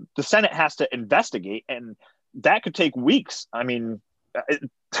then the Senate has to investigate, and that could take weeks. I mean,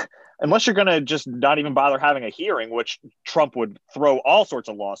 unless you're going to just not even bother having a hearing, which Trump would throw all sorts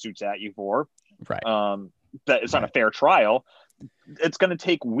of lawsuits at you for. Right. That it's not a fair trial. It's going to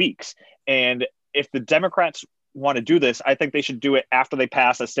take weeks. And if the Democrats want to do this, I think they should do it after they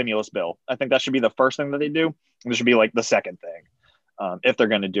pass a stimulus bill. I think that should be the first thing that they do. And this should be like the second thing, if they're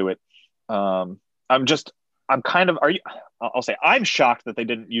going to do it. I'm shocked that they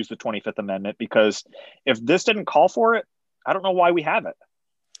didn't use the 25th Amendment, because if this didn't call for it, I don't know why we have it.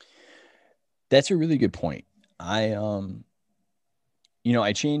 That's a really good point. I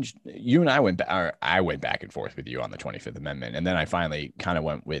changed, you and I went back and forth with you on the 25th Amendment. And then I finally kind of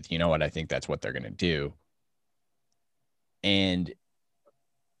went with, I think that's what they're going to do. And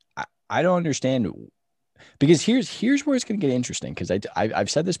I don't understand, because here's where it's going to get interesting. Cause I've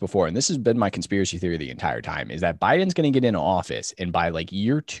said this before, and this has been my conspiracy theory the entire time, is that Biden's going to get into office, and by like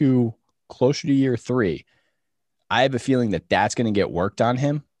year 2, closer to year 3, I have a feeling that that's going to get worked on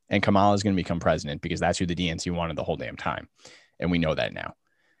him, and Kamala is going to become president, because that's who the DNC wanted the whole damn time. and we know that now.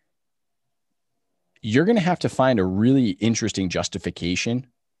 You're going to have to find a really interesting justification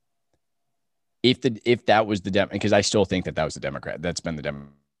if that was the because I still think that was the Democrat. That's been the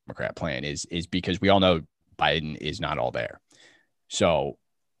Democrat plan is because we all know Biden is not all there. So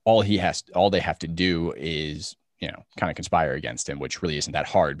all they have to do is, kind of conspire against him, which really isn't that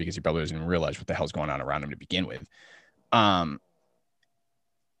hard because he probably doesn't even realize what the hell's going on around him to begin with. And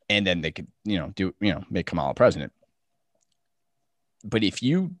then they could, make Kamala president. But if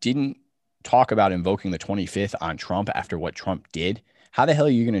you didn't talk about invoking the 25th on Trump after what Trump did, how the hell are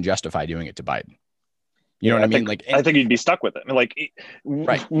you going to justify doing it to Biden? You know what I mean? I think you'd be stuck with it.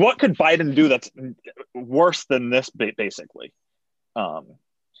 Right. What could Biden do that's worse than this, basically?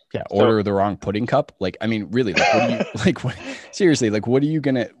 Order the wrong pudding cup. Really, what do you seriously, what are you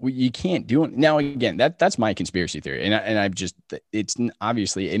gonna? You can't do it now. Again, that's my conspiracy theory, and I've just, it's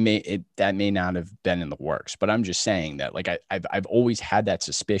obviously that may not have been in the works, but I'm just saying that I've always had that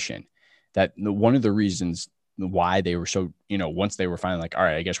suspicion that one of the reasons why they were so, once they were finally all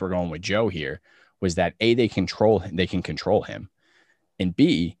right, I guess we're going with Joe here, was that A, they can control him, and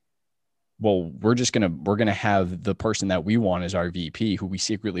B, well, we're going to have the person that we want as our VP, who we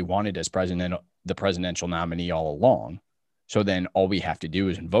secretly wanted as the presidential nominee all along. So then all we have to do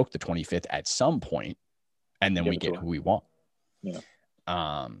is invoke the 25th at some point, and then we get who we want. Yeah.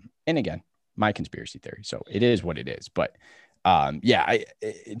 And again, my conspiracy theory. So it is what it is. But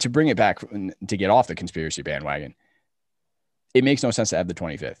to bring it back, to get off the conspiracy bandwagon, it makes no sense to have the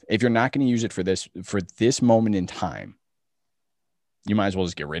 25th. If you're not going to use it for this moment in time, you might as well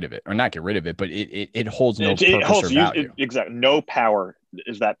just get rid of it, or not get rid of it, but it holds no purpose or value. Exactly. No power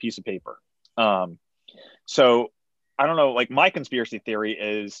is that piece of paper. So I don't know, my conspiracy theory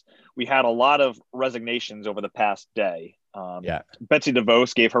is we had a lot of resignations over the past day. Betsy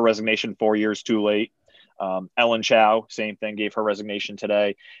DeVos gave her resignation 4 years too late. Ellen Chao, same thing, gave her resignation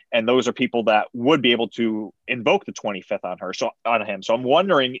today. And those are people that would be able to invoke the 25th on him. So I'm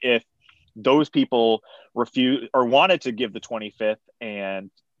wondering if those people refused or wanted to give the 25th,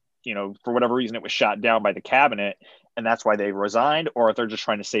 and for whatever reason it was shot down by the cabinet, and that's why they resigned, or if they're just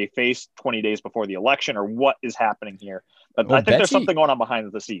trying to save face 20 days before the election, or what is happening here. But I think there's something going on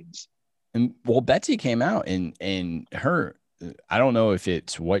behind the scenes. And Betsy came out and her, I don't know if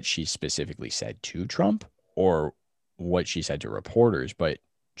it's what she specifically said to Trump or what she said to reporters, but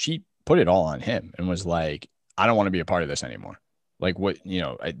she put it all on him and was like, I don't want to be a part of this anymore.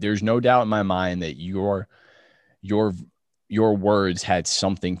 There's no doubt in my mind that your words had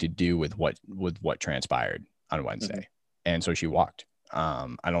something to do with what transpired on Wednesday. Mm-hmm. And so she walked.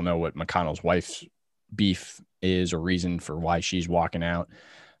 I don't know what McConnell's wife's beef is or reason for why she's walking out.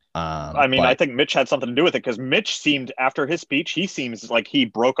 I think Mitch had something to do with it, because Mitch seemed, after his speech, he seems like he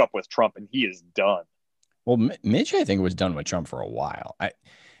broke up with Trump and he is done. Well, Mitch, I think, was done with Trump for a while.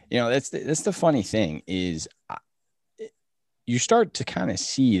 That's the funny thing is, you start to kind of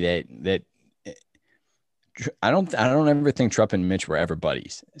see that I don't ever think Trump and Mitch were ever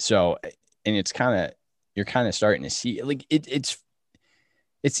buddies. So, and you're kind of starting to see it's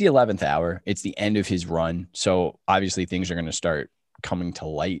the 11th hour. It's the end of his run. So obviously things are going to start coming to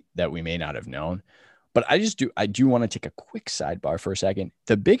light that we may not have known. But I do want to take a quick sidebar for a second.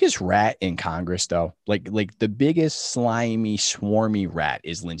 The biggest rat in Congress, though, like the biggest slimy, swarmy rat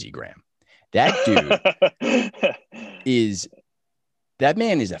is Lindsey Graham. That dude that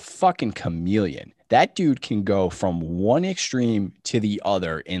man is a fucking chameleon. That dude can go from one extreme to the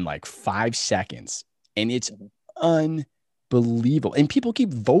other in 5 seconds. And it's unbelievable. And people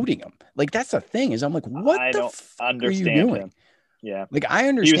keep voting him. That's the thing, is I'm like, what the fuck are you doing? Him. Yeah. I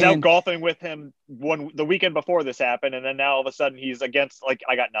understand. He was out golfing with him the weekend before this happened. And then now all of a sudden he's against,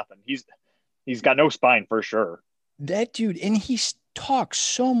 I got nothing. He's got no spine for sure. That dude. And he talks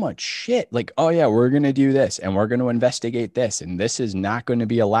so much shit. Oh yeah, we're going to do this and we're going to investigate this. And this is not going to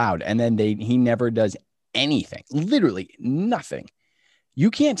be allowed. And then he never does anything, literally nothing.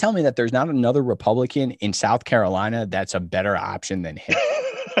 You can't tell me that there's not another Republican in South Carolina that's a better option than him.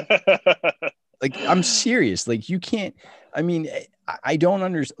 I'm serious. You can't. I don't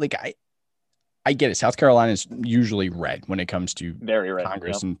understand. I get it. South Carolina is usually red when it comes to very red,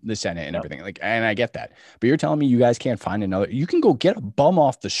 Congress and the Senate and everything. And I get that. But you're telling me you guys can't find another? You can go get a bum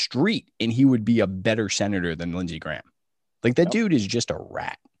off the street and he would be a better senator than Lindsey Graham. That dude is just a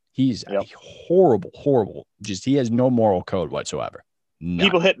rat. He's a horrible. He has no moral code whatsoever. None.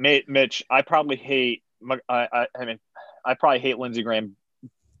 People hit Mitch. I probably hate. I probably hate Lindsey Graham a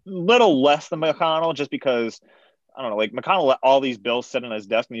little less than McConnell, just because I don't know. McConnell let all these bills sit on his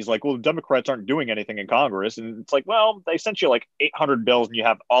desk, and he's like, "Well, the Democrats aren't doing anything in Congress," and it's well, they sent you 800 bills, and you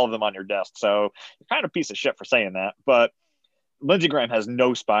have all of them on your desk, so you're kind of a piece of shit for saying that. But Lindsey Graham has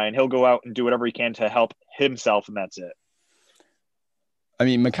no spine. He'll go out and do whatever he can to help himself, and that's it. I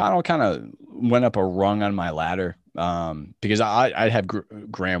mean, McConnell kind of went up a rung on my ladder because I'd have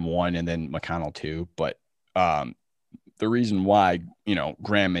Graham 1 and then McConnell 2. But the reason why,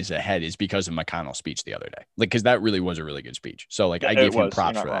 Graham is ahead is because of McConnell's speech the other day. Like, because that really was a really good speech. So, like, I give him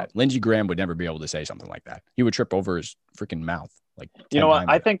props for that. Lindsey Graham would never be able to say something like that. He would trip over his freaking mouth. Like, you know what?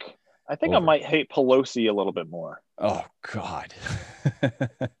 I think I might hate Pelosi a little bit more. Oh, God.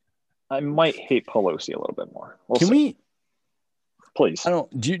 I might hate Pelosi a little bit more. Can we? Please.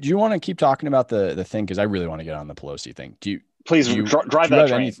 Do you want to keep talking about the thing? Because I really want to get on the Pelosi thing. Please drive that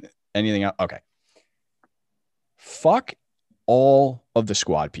train. Anything else? Okay. Fuck all of the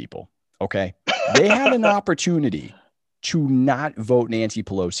squad people. Okay. They had an opportunity to not vote Nancy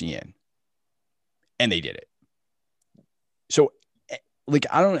Pelosi in, and they did it. So, like,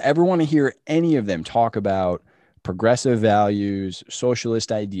 I don't ever want to hear any of them talk about progressive values,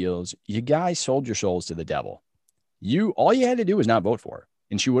 socialist ideals. You guys sold your souls to the devil. All you had to do was not vote for her,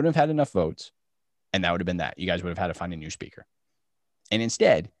 and she wouldn't have had enough votes, and that would have been that. You guys would have had to find a new speaker. And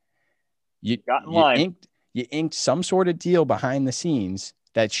instead, you inked some sort of deal behind the scenes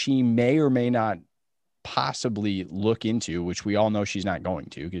that she may or may not possibly look into, which we all know she's not going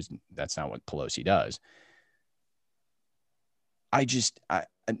to, because that's not what Pelosi does.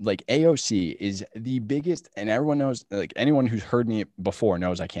 Like, AOC is the biggest, and everyone knows, like, anyone who's heard me before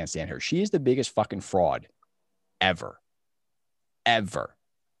knows I can't stand her. She is the biggest fucking fraud ever.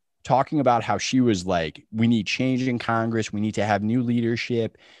 Talking about how she was like, we need change in Congress. We need to have new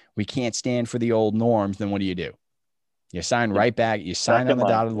leadership. We can't stand for the old norms. Then what do? You sign right back. You sign on the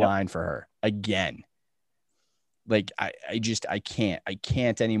dotted line for her again. Like, I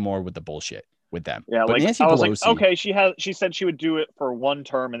can't anymore with the bullshit with them. Yeah. But like, Nancy I was Pelosi, like, okay, she said she would do it for one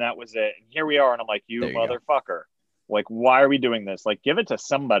term and that was it. And here we are. And I'm like, you motherfucker. Like, why are we doing this? Like, give it to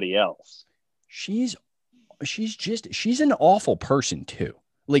somebody else. She's an awful person too.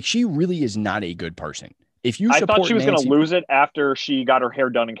 Like, she really is not a good person. If you support, I thought she was going to lose it after she got her hair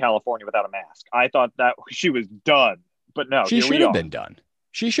done in California without a mask. I thought that she was done, but no, she should have been done.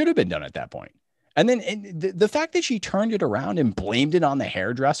 She should have been done at that point. And then the fact that she turned it around and blamed it on the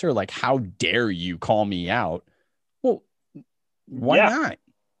hairdresser, like, how dare you call me out? Well, why not?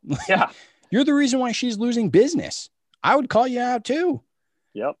 Yeah. You're the reason why she's losing business. I would call you out too.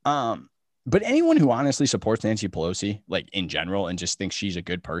 Yep. But anyone who honestly supports Nancy Pelosi, like, in general, and just thinks she's a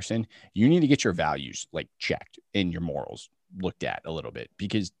good person, you need to get your values, like, checked and your morals looked at a little bit,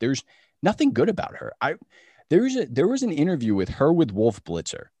 because there's nothing good about her. There was an interview with her with Wolf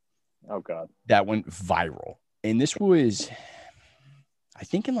Blitzer. Oh God. That went viral. And this was, I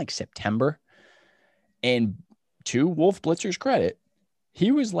think, in like September. And to Wolf Blitzer's credit, he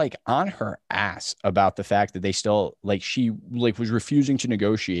was like on her ass about the fact that they still, like, she like was refusing to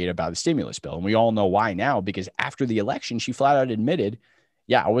negotiate about the stimulus bill. And we all know why now, because after the election, she flat out admitted,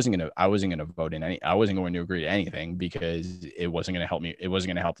 yeah, I wasn't going to vote in I wasn't going to agree to anything because it wasn't going to help me. It wasn't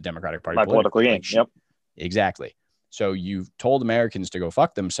going to help the Democratic Party. My political gain. Yep. Exactly. So you've told Americans to go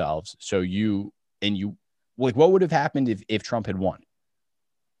fuck themselves. So like, what would have happened if Trump had won?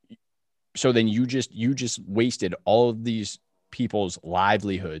 So then you just wasted all of these people's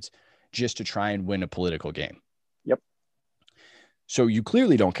livelihoods just to try and win a political game. Yep. So you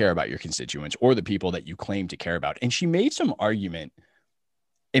clearly don't care about your constituents or the people that you claim to care about. And she made some argument,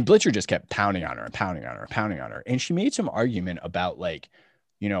 and Blitzer just kept pounding on her and pounding on her and pounding on her. And she made some argument about, like,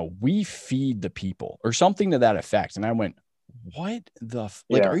 we feed the people or something to that effect. And I went, what the,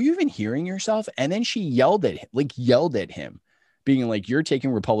 are you even hearing yourself? And then she yelled at him, being like, you're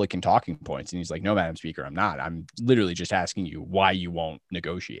taking Republican talking points. And he's like, no, Madam Speaker, I'm not. I'm literally just asking you why you won't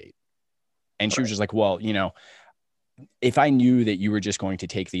negotiate. And she was just like, well, if I knew that you were just going to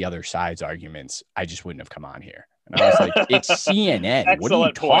take the other side's arguments, I just wouldn't have come on here. And I was like, it's CNN. What are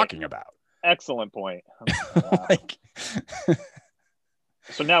you talking about? Excellent point.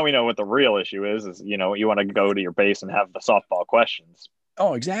 So now we know what the real issue is you want to go to your base and have the softball questions.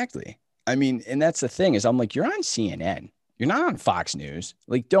 Oh, exactly. I mean, and that's the thing is, I'm like, you're on CNN. You're not on Fox News.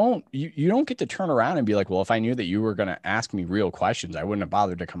 Like, you don't get to turn around and be like, well, if I knew that you were going to ask me real questions, I wouldn't have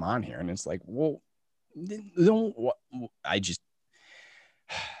bothered to come on here. And it's like, well,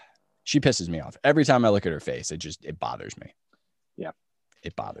 she pisses me off. Every time I look at her face, it bothers me. Yeah.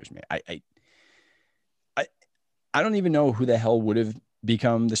 It bothers me. I don't even know who the hell would have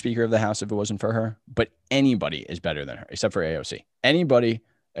become the Speaker of the House if it wasn't for her, but anybody is better than her except for AOC. Anybody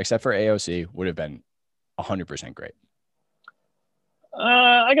except for AOC would have been 100% great.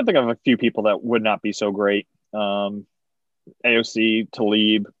 I can think of a few people that would not be so great. AOC,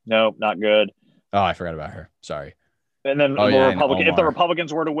 Tlaib, nope, not good. Oh, I forgot about her. Sorry. And then Oh yeah, and If the Omar.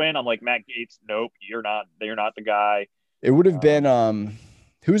 Republicans were to win, I'm like, Matt Gaetz, nope, you're not. You're not the guy. It would have been Um,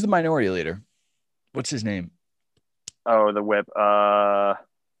 who's the minority leader? What's his name? oh, the whip. I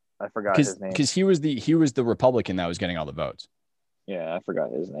forgot his name. Because he was the Republican that was getting all the votes. Yeah, I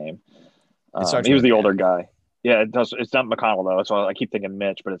forgot his name. It starts He with was an the older M, guy. Yeah, it does. It's not McConnell though. So I keep thinking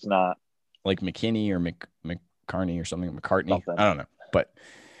Mitch, but it's not. like McKinney or McCartney or something. McCartney. Something. I don't know, but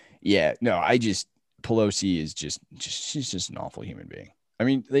yeah, no, Pelosi is just she's just an awful human being. I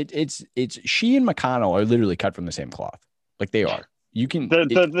mean, it's she and McConnell are literally cut from the same cloth. Like they are. You can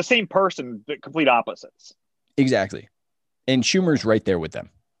The same person, the complete opposites. exactly. And Schumer's right there with them.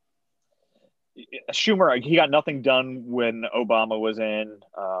 Schumer, he got nothing done when Obama was in,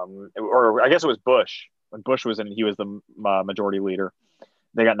 or I guess it was Bush. When Bush was in, he was the majority leader.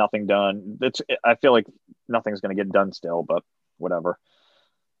 They got nothing done. I feel like nothing's going to get done still, but whatever.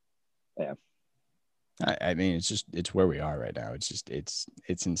 Yeah. I mean, it's where we are right now.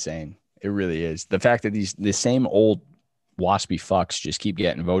 It's insane. It really is. The fact that the same old waspy fucks just keep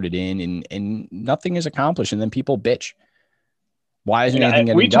getting voted in and nothing is accomplished, and then people bitch. Why isn't anything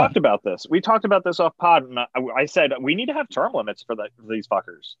getting we done? talked about this. We talked about this off pod, and I said we need to have term limits for these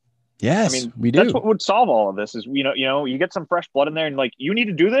fuckers. Yes, I mean, we do. That's what would solve all of this. Is you get some fresh blood in there, and like you need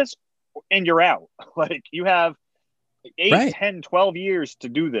to do this, and you're out. Like you have 8, Right. 10, 12 years to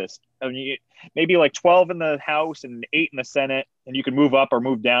do this. I mean, maybe like 12 in the House and 8 in the Senate, and you can move up or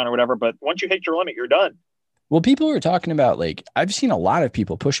move down or whatever. But once you hit your limit, you're done. Well, people are talking about, like, I've seen a lot of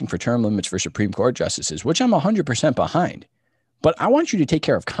people pushing for term limits for Supreme Court justices, which I'm 100% behind. But I want you to take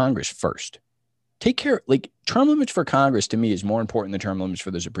care of Congress first. Term limits for Congress to me is more important than term limits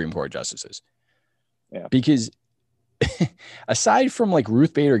for the Supreme Court justices. Yeah. Because aside from like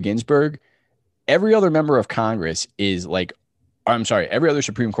Ruth Bader Ginsburg, every other member of Congress is like, I'm sorry, every other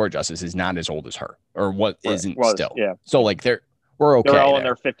Supreme Court justice is not as old as her or what isn't still. Yeah. So like we're okay. They're all in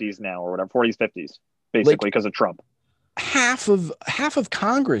their 50s now or whatever, 40s, 50s, basically because of Trump. Half of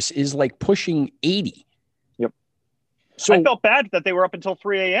Congress is like pushing 80. Yep. So I felt bad that they were up until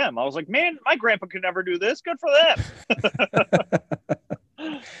 3 a.m. I was like, man, my grandpa could never do this. Good for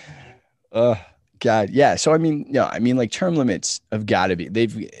them. God, yeah. So I mean, like term limits have got to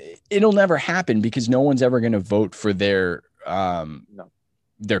be. It'll never happen because no one's ever going to vote for their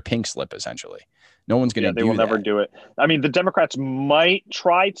pink slip. Essentially, no one's going to. They will never do it. I mean, the Democrats might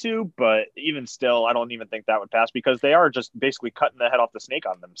try to, but even still, I don't even think that would pass because they are just basically cutting the head off the snake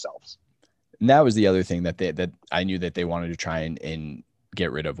on themselves. And that was the other thing that I knew that they wanted to try and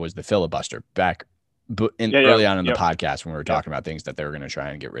get rid of was the filibuster back. Early on in the podcast when we were talking about things that they were going to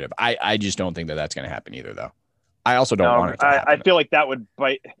try and get rid of. I just don't think that that's going to happen either, though. I also don't want it to happen. I feel like that would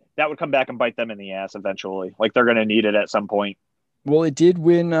come back and bite them in the ass eventually. Like they're going to need it at some point. Well, it did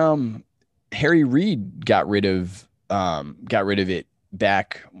when Harry Reid got rid of it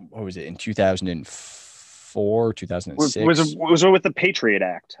back. What was it in 2004, 2006? Was it with the Patriot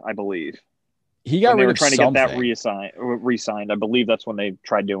Act? I believe he got rid of trying something. to get that re-signed. I believe that's when they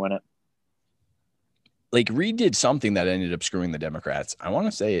tried doing it. Like Reid did something that ended up screwing the Democrats. I want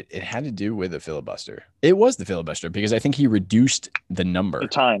to say it had to do with the filibuster. It was the filibuster because I think he reduced the number. The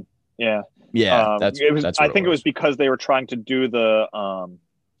time. Yeah. Yeah. I think it was because they were trying to do the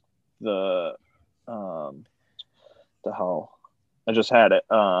hell. I just had it.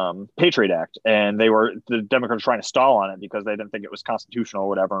 Patriot Act. And the Democrats were trying to stall on it because they didn't think it was constitutional or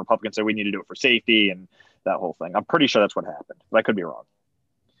whatever. And Republicans said we need to do it for safety and that whole thing. I'm pretty sure that's what happened, but I could be wrong.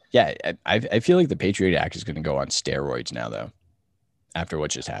 Yeah, I feel like the Patriot Act is going to go on steroids now, though, after what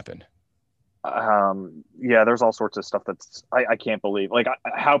just happened. Yeah, there's all sorts of stuff I can't believe. Like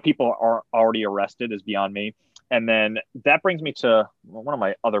how people are already arrested is beyond me. And then that brings me to one of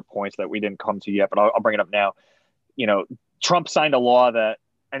my other points that we didn't come to yet, but I'll bring it up now. Trump signed a law that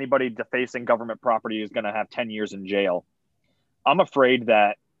anybody defacing government property is going to have 10 years in jail. I'm afraid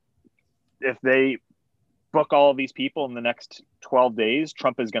that if they book all of these people in the next 12 days,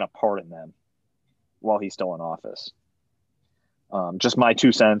 Trump is going to pardon them while he's still in office. Just my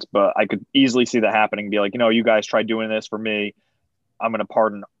 2 cents, but I could easily see that happening. Be like, you guys tried doing this for me. I'm going to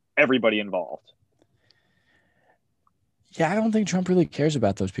pardon everybody involved. Yeah, I don't think Trump really cares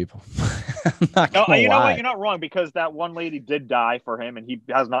about those people. No, you know what? You're not wrong because that one lady did die for him, and he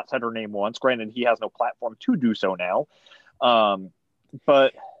has not said her name once. Granted, he has no platform to do so now.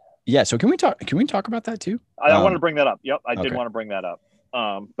 But yeah, so can we talk about that too? I wanted to bring that up. Yep, I did want to bring that up.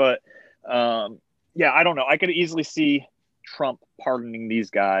 Yeah, I don't know. I could easily see Trump pardoning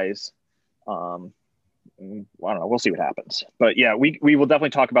these guys. I don't know. We'll see what happens. But yeah, we will definitely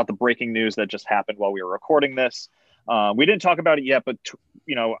talk about the breaking news that just happened while we were recording this. We didn't talk about it yet, but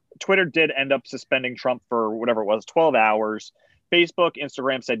Twitter did end up suspending Trump for whatever it was, 12 hours. Facebook,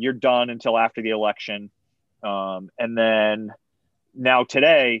 Instagram said you're done until after the election. And then now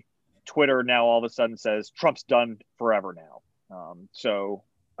today, Twitter now all of a sudden says Trump's done forever now. So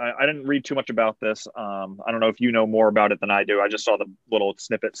I didn't read too much about this. I don't know if you know more about it than I do. I just saw the little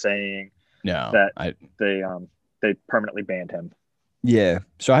snippet saying that they permanently banned him. Yeah.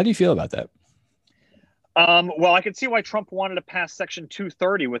 So how do you feel about that? Well, I could see why Trump wanted to pass Section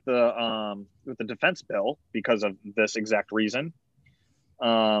 230 with the defense bill because of this exact reason.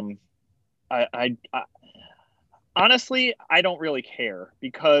 I honestly, I don't really care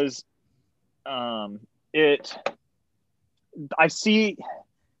because I see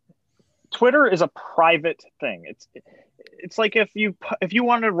Twitter is a private thing. It's like if you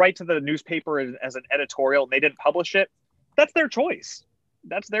wanted to write to the newspaper as an editorial and they didn't publish it, that's their choice.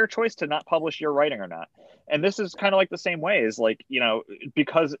 That's their choice to not publish your writing or not. And this is kind of like the same way is like,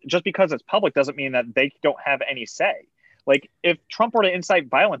 because it's public doesn't mean that they don't have any say. Like if Trump were to incite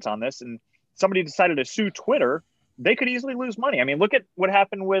violence on this and somebody decided to sue Twitter, they could easily lose money. I mean, look at what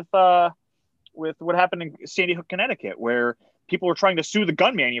happened with what happened in Sandy Hook, Connecticut, where people were trying to sue the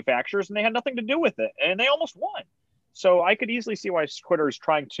gun manufacturers and they had nothing to do with it. And they almost won. So I could easily see why Twitter is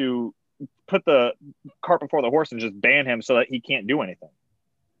trying to put the cart before the horse and just ban him so that he can't do anything.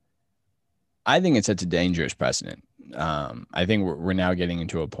 I think it sets a dangerous precedent. I think we're now getting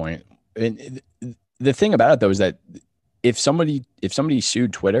into a point. And the thing about it, though, is that if somebody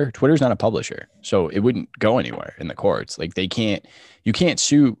sued Twitter, Twitter's not a publisher, so it wouldn't go anywhere in the courts. Like you can't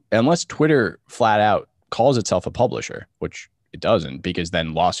sue unless Twitter flat out calls itself a publisher, which it doesn't, because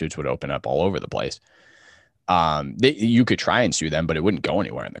then lawsuits would open up all over the place. You could try and sue them, but it wouldn't go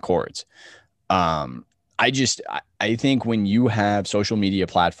anywhere in the courts. I think when you have social media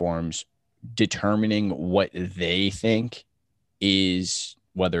platforms determining what they think is,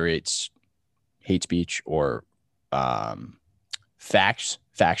 whether it's hate speech or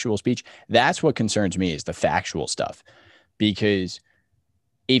factual speech, that's what concerns me, is the factual stuff. Because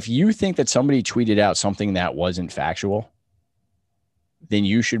if you think that somebody tweeted out something that wasn't factual, then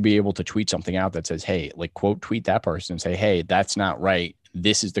you should be able to tweet something out that says, hey, like quote tweet that person and say, hey, that's not right.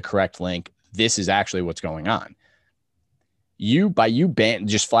 This is the correct link. This is actually what's going on. You ban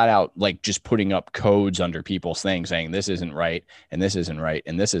just flat out, like just putting up codes under people's things saying this isn't right and this isn't right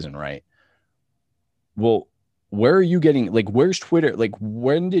and this isn't right. Well, where are you getting, like, where's Twitter? Like,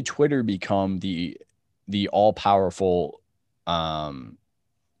 when did Twitter become the all powerful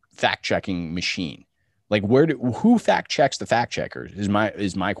fact checking machine? Like, who fact checks the fact checkers is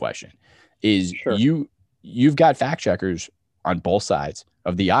my question. Sure. You've got fact checkers on both sides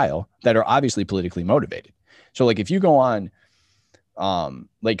of the aisle that are obviously politically motivated. So like if you go on,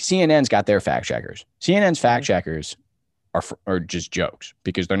 like CNN's got their fact checkers. CNN's fact checkers are just jokes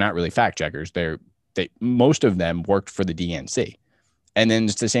because they're not really fact checkers. Most of them worked for the DNC. And then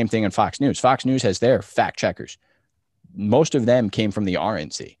it's the same thing on Fox News. Fox News has their fact checkers. Most of them came from the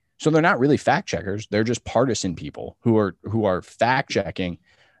RNC. So they're not really fact checkers. They're just partisan people who are fact checking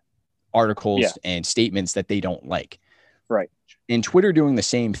articles and statements that they don't like. Right. And Twitter doing the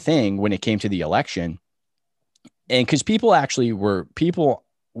same thing when it came to the election. And because people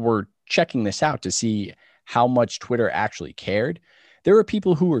were checking this out to see how much Twitter actually cared. There were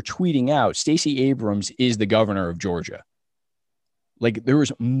people who were tweeting out, Stacey Abrams is the governor of Georgia. Like there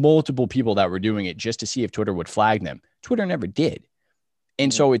was multiple people that were doing it just to see if Twitter would flag them. Twitter never did.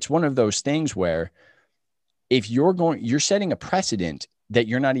 And so it's one of those things where if you're setting a precedent that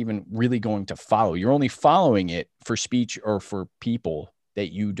you're not even really going to follow. You're only following it for speech or for people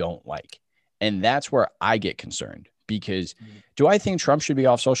that you don't like. And that's where I get concerned, because do I think Trump should be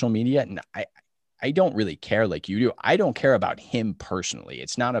off social media? And I don't really care like you do. I don't care about him personally.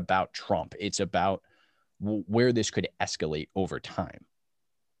 It's not about Trump. It's about where this could escalate over time.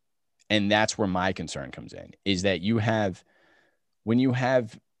 And that's where my concern comes in, is that when you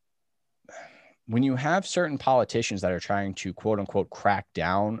have certain politicians that are trying to quote unquote crack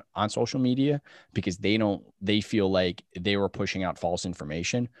down on social media because they feel like they were pushing out false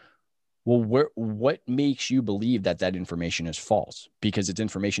information. Well, what makes you believe that information is false? Because it's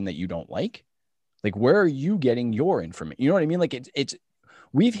information that you don't like? Like, where are you getting your information? You know what I mean? Like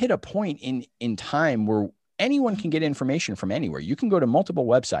we've hit a point in time where anyone can get information from anywhere. You can go to multiple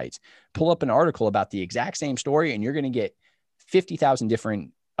websites, pull up an article about the exact same story, and you're going to get 50,000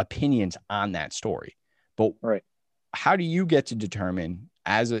 different opinions on that story. But how do you get to determine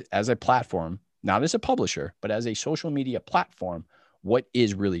as a platform, not as a publisher, but as a social media platform, what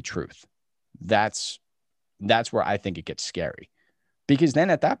is really truth? That's where I think it gets scary, because then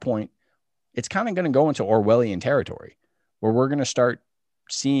at that point, it's kind of going to go into Orwellian territory where we're going to start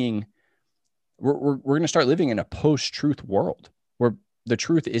seeing, we're going to start living in a post-truth world where the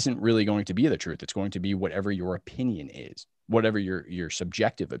truth isn't really going to be the truth. It's going to be whatever your opinion is, whatever your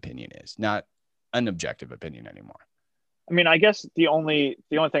subjective opinion is, not an objective opinion anymore. I mean, I guess the only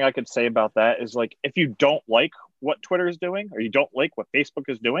thing I could say about that is, like, if you don't like what Twitter is doing or you don't like what Facebook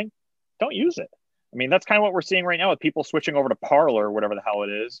is doing, don't use it. I mean, that's kind of what we're seeing right now with people switching over to Parler or whatever the hell it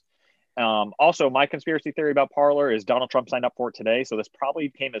is. Also, my conspiracy theory about Parler is Donald Trump signed up for it today, so this probably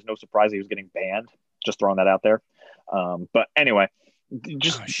came as no surprise he was getting banned. Just throwing that out there. But anyway,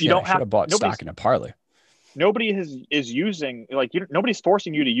 just you don't have bought stock in a Parler. Nobody is using, like, nobody's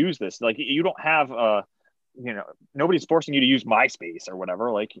forcing you to use this. Like, you don't have nobody's forcing you to use MySpace or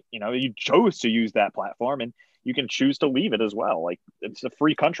whatever. Like, you chose to use that platform and you can choose to leave it as well. Like, it's a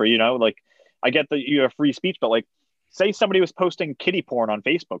free country, like, I get that you have free speech, but, like, say somebody was posting kitty porn on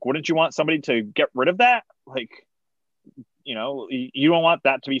Facebook. Wouldn't you want somebody to get rid of that? Like, you don't want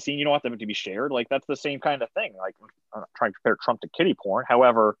that to be seen. You don't want them to be shared. Like, that's the same kind of thing. Like, I'm not trying to compare Trump to kitty porn.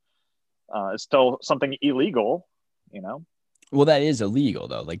 However, it's still something illegal, Well, that is illegal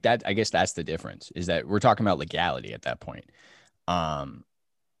though. Like that, I guess that's the difference, is that we're talking about legality at that point.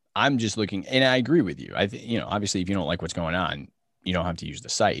 I'm just looking, and I agree with you. Obviously if you don't like what's going on, you don't have to use the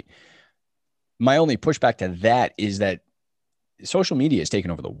site. My only pushback to that is that social media has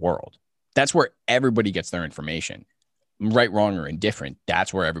taken over the world. That's where everybody gets their information, right, wrong, or indifferent.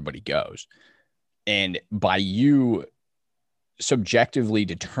 That's where everybody goes. And by you subjectively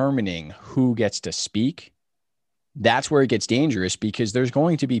determining who gets to speak, that's where it gets dangerous, because there's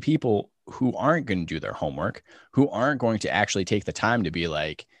going to be people who aren't going to do their homework, who aren't going to actually take the time to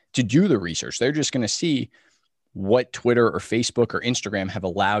do the research. They're just going to see what Twitter or Facebook or Instagram have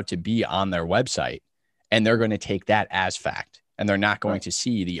allowed to be on their website, and they're going to take that as fact. And they're not going to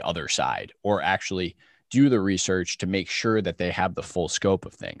see the other side or actually do the research to make sure that they have the full scope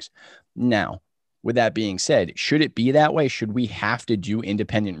of things. Now, with that being said, should it be that way? Should we have to do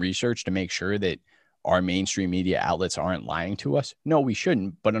independent research to make sure that our mainstream media outlets aren't lying to us? No, we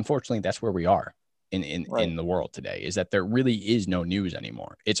shouldn't. But unfortunately, that's where we are in the world today, is that there really is no news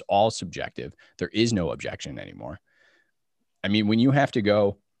anymore. It's all subjective. There is no objection anymore. I mean, when you have to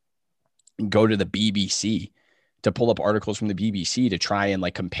go to the BBC to pull up articles from the BBC to try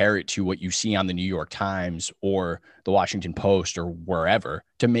and compare it to what you see on the New York Times or the Washington Post or wherever,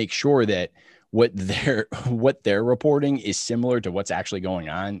 to make sure that what they're reporting is similar to what's actually going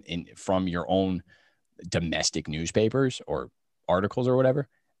on from your own domestic newspapers or articles or whatever,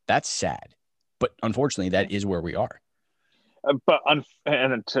 that's sad. But unfortunately, that is where we are.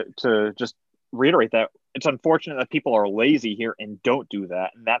 And to just reiterate that, it's unfortunate that people are lazy here and don't do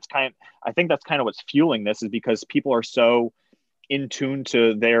that. And I think that's kind of what's fueling this, is because people are so in tune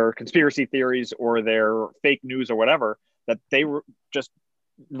to their conspiracy theories or their fake news or whatever, that they just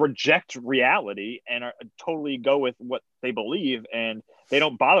reject reality and totally go with what they believe, and they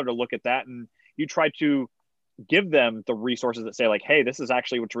don't bother to look at that. And you try to give them the resources that say, like, hey, this is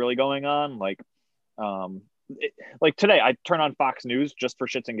actually what's really going on. Like today I turned on Fox News just for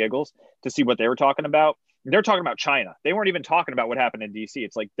shits and giggles to see what they were talking about. They're talking about China. They weren't even talking about what happened in DC.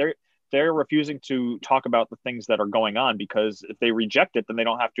 It's like they're refusing to talk about the things that are going on, because if they reject it, then they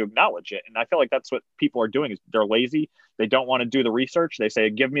don't have to acknowledge it. And I feel like that's what people are doing, is they're lazy. They don't want to do the research. They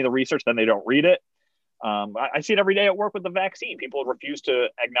say, give me the research, then they don't read it. I see it every day at work with the vaccine. People refuse to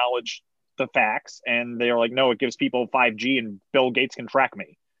acknowledge the facts, and they are like, no, it gives people 5G and Bill Gates can track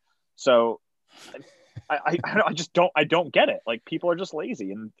me. So I don't get it. Like, people are just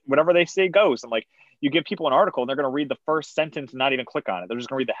lazy, and whatever they say goes. And you give people an article and they're going to read the first sentence and not even click on it. They're just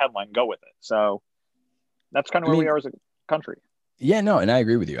going to read the headline and go with it. So that's kind of where we are as a country. Yeah, no. And I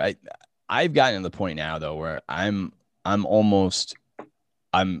agree with you. I've gotten to the point now though, where I'm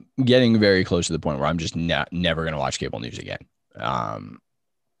getting very close to the point where I'm just never going to watch cable news again.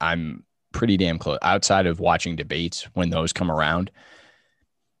 I'm pretty damn close. Outside of watching debates when those come around,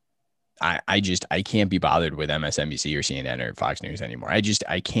 I can't be bothered with MSNBC or CNN or Fox News anymore.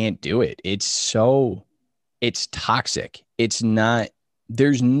 I can't do it. It's toxic.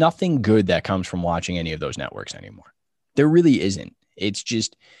 There's nothing good that comes from watching any of those networks anymore. There really isn't. It's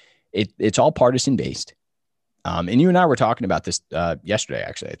just, it's all partisan based. And you and I were talking about this yesterday,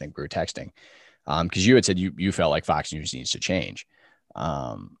 actually. I think we were texting because you had said you felt like Fox News needs to change.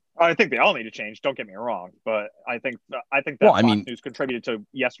 I think they all need to change. Don't get me wrong, but I think that Fox News contributed to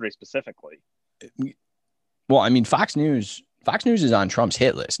yesterday specifically. Well, I mean, Fox News is on Trump's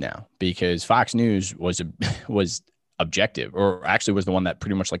hit list now, because Fox News was objective, or actually was the one that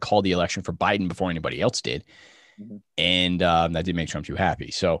pretty much called the election for Biden before anybody else did, and that didn't make Trump too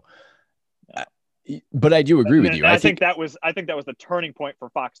happy. So But I do agree with you. I think that was the turning point for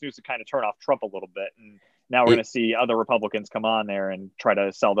Fox News to kind of turn off Trump a little bit, and now we're going to see other Republicans come on there and try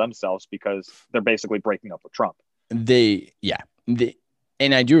to sell themselves because they're basically breaking up with Trump. And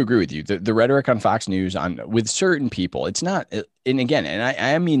I do agree with you. The rhetoric on Fox News with certain people, it's not. And again, and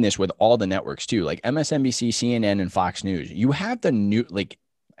I mean this with all the networks too, like MSNBC, CNN, and Fox News. You have the new, like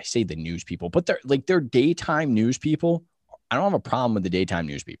I say the news people, but they're daytime news people. I don't have a problem with the daytime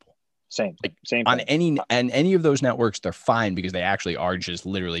news people. Same on thing. any of those networks, they're fine because they actually are just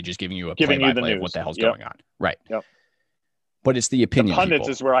literally just giving you a play-by-play of what the hell's going on. Right. Yep. But it's the opinion. The pundits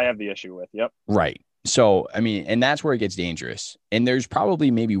people. Is where I have the issue with. Yep. Right. So, I mean, and that's where it gets dangerous. And there's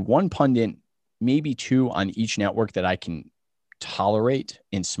probably maybe one pundit, maybe two on each network that I can tolerate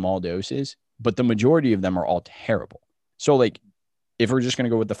in small doses, but the majority of them are all terrible. So like, if we're just going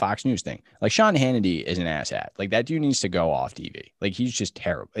to go with the Fox News thing, like Sean Hannity is an asshat. Like that dude needs to go off TV. Like he's just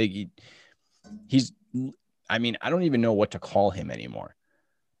terrible. Like, I mean, I don't even know what to call him anymore.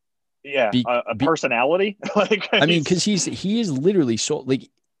 Yeah. A personality. Like, I mean, cause he is literally so like,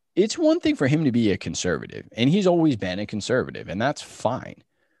 it's one thing for him to be a conservative, and he's always been a conservative, and that's fine.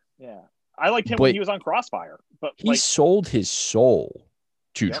 Yeah. I liked him when he was on Crossfire, but he sold his soul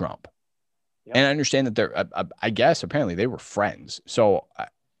to Trump. Yep. And I understand that they're, I guess, apparently they were friends. So,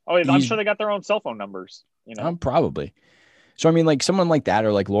 I'm sure they got their own cell phone numbers, you know, probably. So, I mean, like someone like that,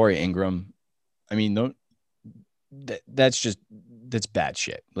 or like Laura Ingraham, I mean, that's bad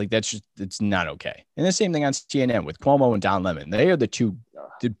shit. Like it's not okay. And the same thing on CNN with Cuomo and Don Lemon. They are the two,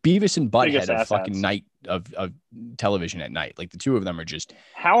 the Beavis and Butthead of fucking night of television at night. Like the two of them are just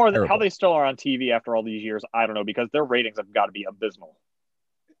how they still are on TV after all these years. I don't know, because their ratings have got to be abysmal.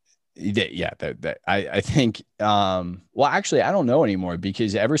 Yeah, I think. Well, actually, I don't know anymore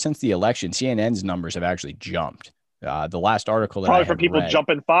because ever since the election, CNN's numbers have actually jumped. The last article that probably for people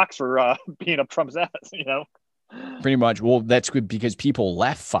jumping Fox for being up Trump's ass, you know. Pretty much. Well, that's good because people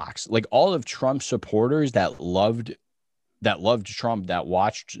left Fox. Like all of Trump's supporters that loved Trump, that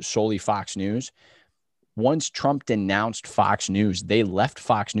watched solely Fox News. Once Trump denounced Fox News, they left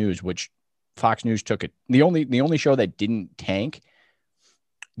Fox News, which Fox News took it. The only show that didn't tank,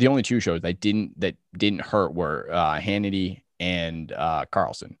 the only two shows that didn't hurt were Hannity and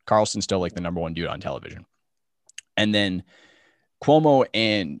Carlson. Carlson's still like the number one dude on television. And then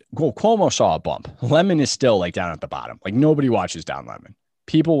Cuomo saw a bump. Lemon is still like down at the bottom. Like nobody watches Don Lemon.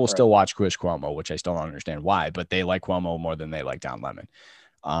 People will still watch Chris Cuomo, which I still don't understand why, but they like Cuomo more than they like Don Lemon.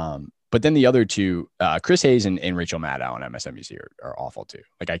 But then the other two, Chris Hayes and Rachel Maddow on MSNBC are awful too.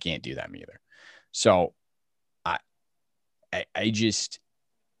 Like I can't do them either. So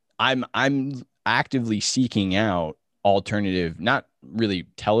I'm actively seeking out alternative, not really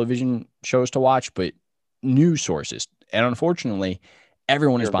television shows to watch, but news sources. And unfortunately,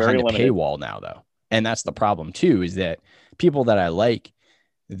 everyone is behind a paywall now, though. And that's the problem, too, is that people that I like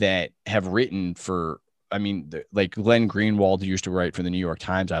that have written for, I mean, like Glenn Greenwald, who used to write for the New York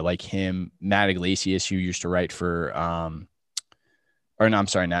Times. I like him. Matt Iglesias, who used to write for, not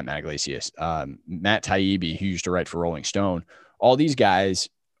Matt Iglesias, Matt Taibbi, who used to write for Rolling Stone. All these guys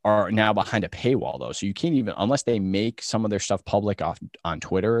are now behind a paywall, though. So you can't even, unless they make some of their stuff public on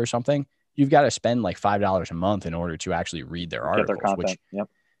Twitter or something, you've got to spend like $5 a month in order to actually read their articles, which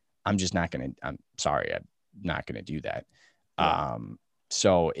I'm just not going to, I'm sorry, I'm not going to do that. Yeah.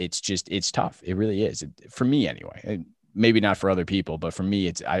 So it's tough. It really is for me anyway. Maybe not for other people, but for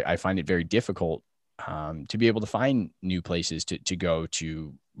me, I find it very difficult to be able to find new places to go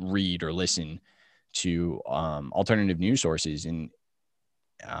to read or listen to alternative news sources. And,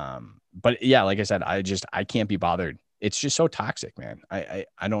 but yeah, like I said, I can't be bothered. It's just so toxic, man.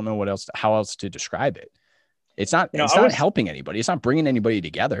 I don't know how else to describe it. It's not, not helping anybody. It's not bringing anybody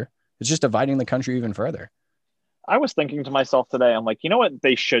together. It's just dividing the country even further. I was thinking to myself today, I'm like, you know what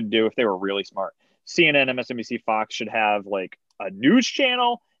they should do if they were really smart? CNN, MSNBC, Fox should have like a news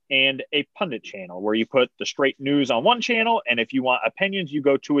channel and a pundit channel where you put the straight news on one channel. And if you want opinions, you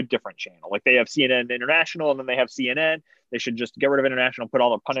go to a different channel. Like they have CNN International and then they have CNN. They should just get rid of International, put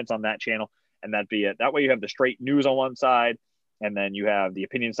all the pundits on that channel, and that'd be it. That way you have the straight news on one side and then you have the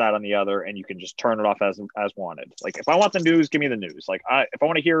opinion side on the other, and you can just turn it off as wanted. Like if I want the news, give me the news. Like if I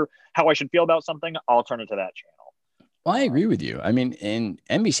want to hear how I should feel about something, I'll turn it to that channel. Well, I agree with you. I mean, and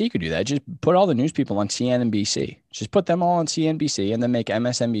NBC could do that. Just put all the news people on CNBC. Just put them all on CNBC and then make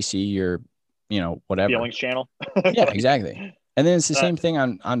MSNBC your, whatever. Feelings channel. Yeah, exactly. And then it's the same thing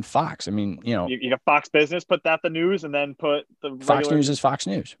on Fox. I mean, you got Fox Business, put that the news, and then put the Fox News is Fox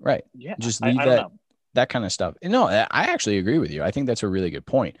News. Right. Yeah. Just leave that kind of stuff. No, I actually agree with you. I think that's a really good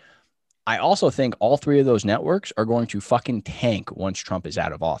point. I also think all three of those networks are going to fucking tank once Trump is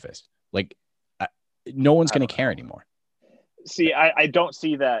out of office. Like, no one's I going don't to care know. anymore. See, I don't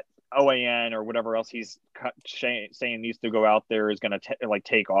see that OAN or whatever else he's saying needs to go out there is going to like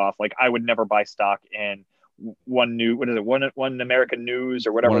take off. Like I would never buy stock in one American News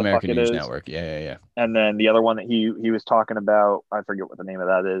or whatever One the fuck American it News is. Network. Yeah. And then the other one that he was talking about, I forget what the name of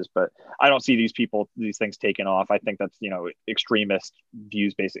that is, but I don't see these things taking off. I think that's, extremist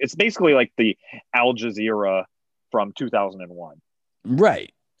views basically. It's basically like the Al Jazeera from 2001.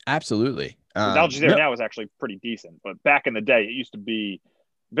 Right. Absolutely. Al Jazeera now is actually pretty decent, but back in the day, it used to be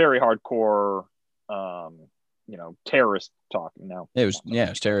very hardcore, terrorist talk. Now it was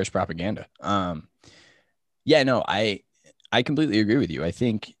terrorist propaganda. I completely agree with you. I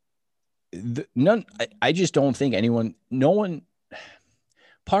think I just don't think no one.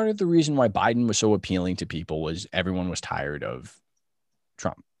 Part of the reason why Biden was so appealing to people was everyone was tired of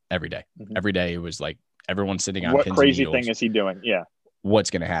Trump every day. Mm-hmm. Every day it was like everyone sitting on what pins crazy and needles. Thing is he doing? Yeah.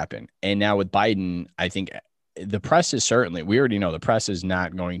 What's going to happen? And now with Biden, I think the press is we already know the press is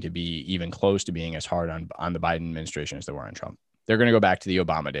not going to be even close to being as hard on the Biden administration as they were on Trump. They're going to go back to the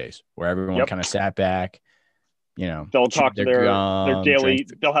Obama days where everyone kind of sat back, they'll talk to their daily,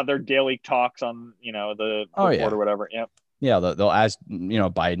 they'll have their daily talks on, the report or whatever. Yep. Yeah. They'll ask,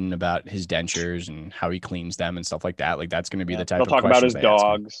 Biden about his dentures and how he cleans them and stuff like that. Like that's going to be the type of questions. They'll talk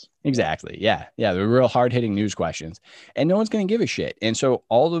about his dogs. Exactly. Yeah. Yeah. They're real hard hitting news questions and no one's going to give a shit. And so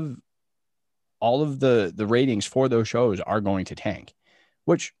all of the ratings for those shows are going to tank,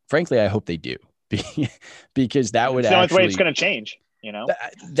 which frankly, I hope they do because that would actually, the only way it's going to change,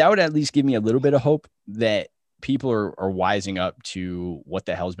 that would at least give me a little bit of hope that people are wising up to what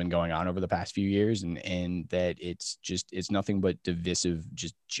the hell's been going on over the past few years and that it's nothing but divisive,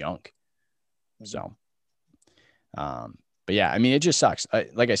 just junk. Mm-hmm. So, but yeah, I mean, it just sucks.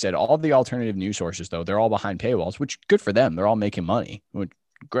 Like I said, all the alternative news sources though, they're all behind paywalls, which good for them. They're all making money, which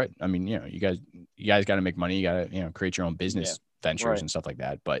great. I mean, you guys got to make money. You got to, create your own business ventures and stuff like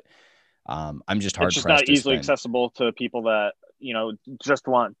that. But, I'm just hard pressed. It's just not easily accessible to people that, just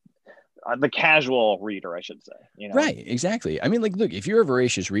want the casual reader, I should say. Right. Exactly. I mean, like, look, if you're a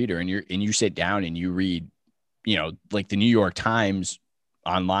voracious reader and you sit down and you read, like the New York Times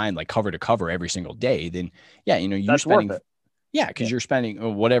online, like cover to cover every single day, then you're spending, because you're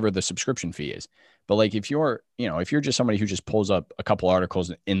spending whatever the subscription fee is. But like, if you're just somebody who just pulls up a couple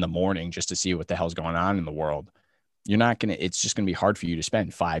articles in the morning just to see what the hell's going on in the world, it's just going to be hard for you to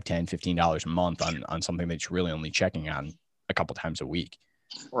spend $5, $10, $15 a month on something that you're really only checking on a couple times a week.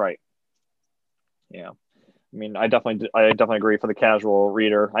 Right. Yeah. I mean, I definitely agree for the casual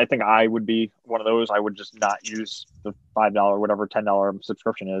reader. I think I would be one of those. I would just not use the $5, whatever $10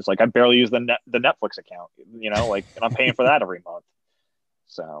 subscription is. Like I barely use the Netflix account, and I'm paying for that every month.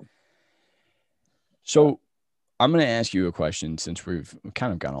 So I'm going to ask you a question since we've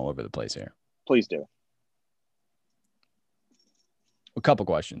kind of gone all over the place here. Please do. A couple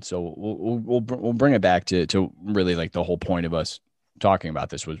questions. So we'll bring it back to really like the whole point of us talking about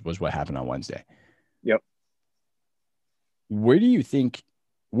this was what happened on Wednesday. Yep. Where do you think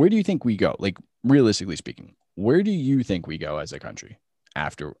we go? Like realistically speaking, where do you think we go as a country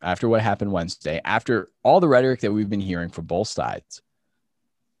after what happened Wednesday, after all the rhetoric that we've been hearing from both sides?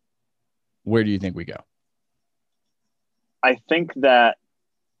 Where do you think we go? I think that,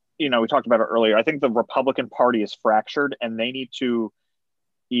 we talked about it earlier. I think the Republican Party is fractured and they need to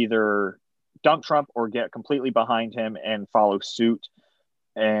either dunk Trump or get completely behind him and follow suit.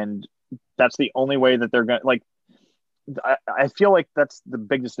 And that's the only way that they're going to, I feel like that's the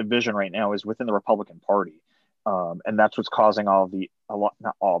biggest division right now is within the Republican Party. And that's what's causing a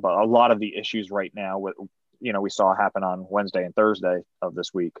lot of the issues right now with, we saw happen on Wednesday and Thursday of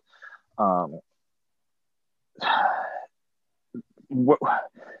this week.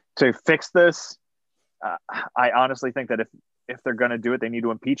 To fix this, I honestly think that if they're going to do it, they need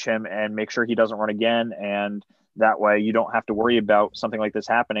to impeach him and make sure he doesn't run again. And that way you don't have to worry about something like this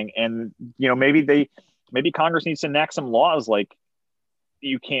happening. And, maybe Congress needs to enact some laws. Like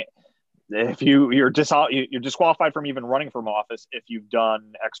you can't, if you're disqualified from even running from office, if you've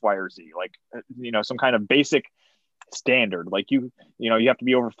done X, Y, or Z, like, some kind of basic standard, like you have to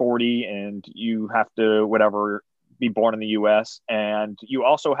be over 40 and you have to, be born in the US. And you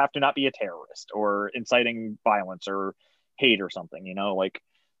also have to not be a terrorist or inciting violence or hate or something, like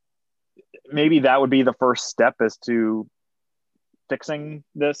maybe that would be the first step as to fixing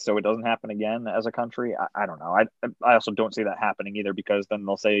this so it doesn't happen again as a country. I don't know. I also don't see that happening either, because then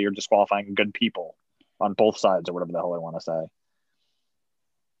they'll say you're disqualifying good people on both sides or whatever the hell they want to say.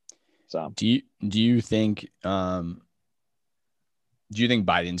 So do you think Biden's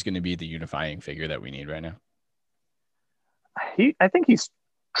going to be the unifying figure that we need right now? I think he's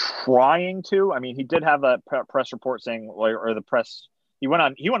trying to. I mean, he did have a press report saying, or the press. He went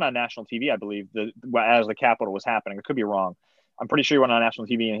on national TV, I believe, as the Capitol was happening. I could be wrong. I'm pretty sure he went on national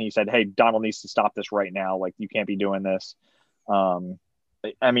TV and he said, "Hey, Donald needs to stop this right now. Like, you can't be doing this."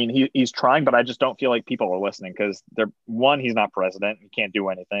 I mean, he's trying, but I just don't feel like people are listening because one, he's not president, he can't do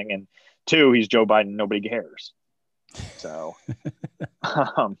anything, and two, he's Joe Biden, nobody cares. So,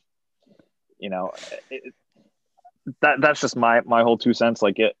 you know, that's just my whole 2 cents.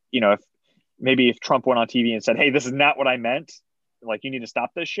 Like, if Trump went on TV and said, "Hey, this is not what I meant. Like, you need to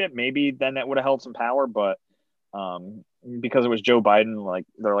stop this shit," maybe then that would have held some power. But because it was Joe Biden, like,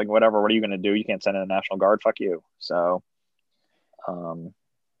 they're like, whatever, what are you going to do? You can't send in the National Guard. Fuck you. So,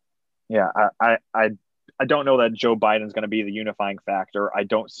 yeah, I don't know that Joe Biden's going to be the unifying factor. I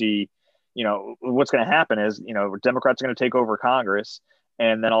don't see, what's going to happen is, Democrats are going to take over Congress,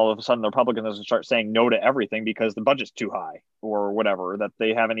 and then all of a sudden the Republicans are going to start saying no to everything because the budget's too high or whatever that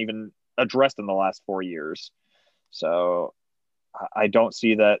they haven't even addressed in the last 4 years. So I don't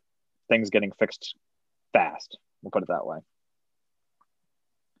see that things getting fixed fast. We'll put it that way.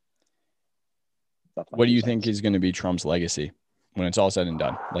 What do you think is going to be Trump's legacy when it's all said and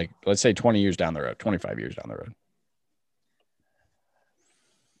done? Like, let's say 20 years down the road, 25 years down the road.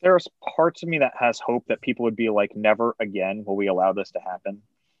 There's parts of me that has hope that people would be like, never again will we allow this to happen.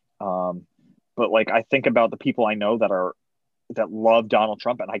 But like, I think about the people I know that love Donald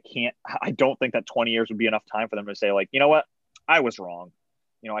Trump, and I don't think that 20 years would be enough time for them to say, like, you know what, I was wrong.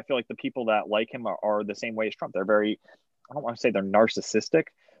 I feel like the people that like him are the same way as Trump. They're very, I don't want to say they're narcissistic,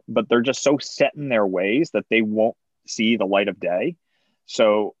 but they're just so set in their ways that they won't see the light of day.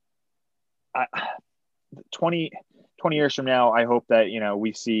 So 20 years from now, I hope that,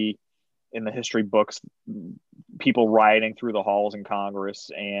 we see in the history books people rioting through the halls in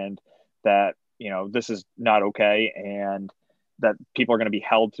Congress, and that, this is not okay, and that people are going to be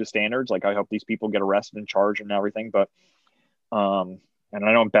held to standards. Like, I hope these people get arrested and charged and everything. But, and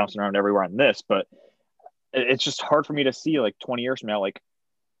I know I'm bouncing around everywhere on this, but it's just hard for me to see, like, 20 years from now. Like,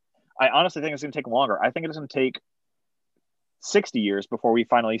 I honestly think it's going to take longer. I think it's going to take 60 years before we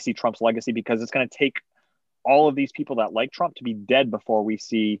finally see Trump's legacy, because it's going to take all of these people that like Trump to be dead before we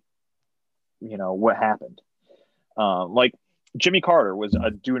see, what happened. Like, Jimmy Carter was a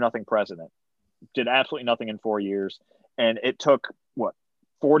do-nothing president, did absolutely nothing in 4 years. And it took,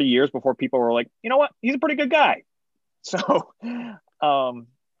 40 years before people were like, you know what, he's a pretty good guy. So, I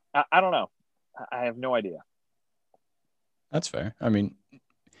don't know. I have no idea. That's fair. I mean,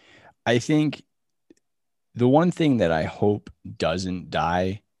 I think the one thing that I hope doesn't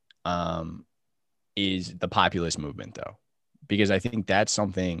die is the populist movement, though, because I think that's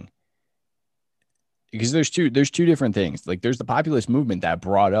something, because there's two different things. Like, there's the populist movement that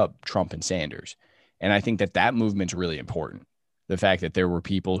brought up Trump and Sanders. And I think that movement's really important. The fact that there were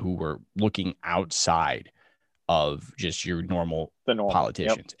people who were looking outside of just your normal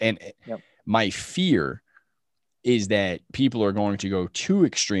politicians. Yep. And my fear is that people are going to go too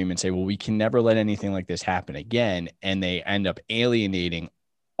extreme and say, well, we can never let anything like this happen again. And they end up alienating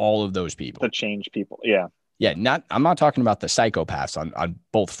all of those people. The change people. Yeah. Yeah. I'm not talking about the psychopaths on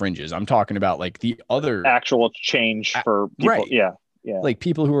both fringes. I'm talking about, like, the other actual change for people. Right. Yeah. Yeah. Like,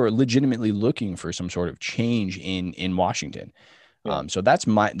 people who are legitimately looking for some sort of change in Washington. Yeah. So that's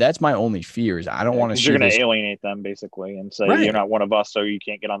my only fear is I don't want to see you're going to alienate them, basically, and say, right, you're not one of us, so you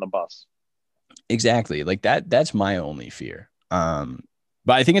can't get on the bus. Exactly. Like, that's my only fear.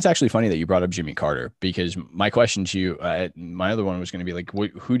 But I think it's actually funny that you brought up Jimmy Carter, because my question to you, my other one was going to be, like,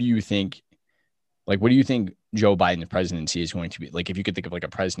 who do you think, like, what do you think Joe Biden's presidency is going to be? Like, if you could think of, like, a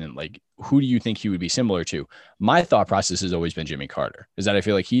president, like, who do you think he would be similar to? My thought process has always been Jimmy Carter, is that I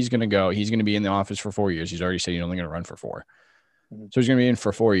feel like he's going to be in the office for 4 years. He's already said he's only going to run for 4. So he's going to be in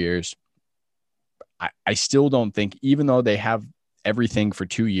for 4 years. I still don't think, even though they have everything for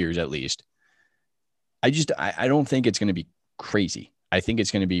 2 years at least, I don't think it's going to be crazy. I think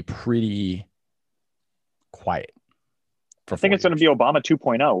it's going to be pretty quiet. I think it's going to be Obama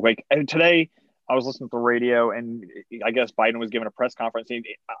 2.0. Like, today I was listening to the radio, and I guess Biden was giving a press conference.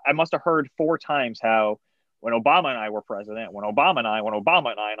 I must have heard 4 times how when Obama and I were president, when Obama and I,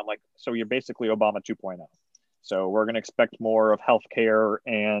 and I'm like, so you're basically Obama 2.0. So we're going to expect more of healthcare,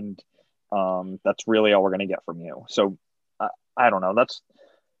 and that's really all we're going to get from you. So I don't know. That's,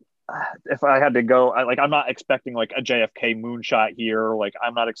 if I had to go, I'm not expecting like a JFK moonshot here. Like,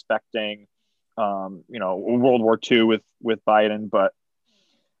 I'm not expecting, World War II with Biden, but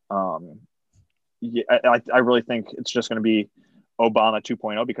yeah, I really think it's just going to be Obama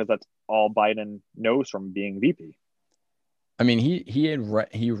 2.0, because that's all Biden knows from being VP. I mean,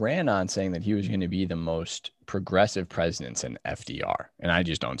 he ran on saying that he was going to be the most progressive president since FDR, and I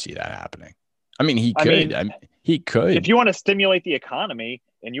just don't see that happening. I mean, he I could. mean, I mean, he if could. you want to stimulate the economy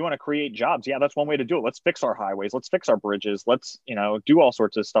and you want to create jobs, yeah, that's one way to do it. Let's fix our highways. Let's fix our bridges. Let's, do all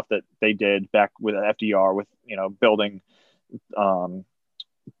sorts of stuff that they did back with FDR with, building,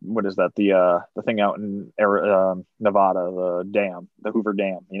 what is that? The thing out in Nevada, the dam, the Hoover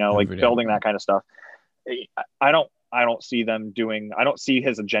Dam, like Hoover Dam. building that kind of stuff. I don't see them doing, I don't see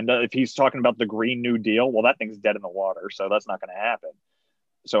his agenda. If he's talking about the Green New Deal, well, that thing's dead in the water. So that's not going to happen.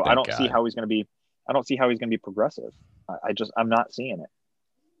 So I Thank don't see God. how he's going to be, I don't see how he's going to be progressive. I'm not seeing it.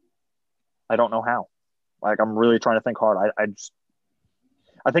 I don't know how. Like, I'm really trying to think hard. I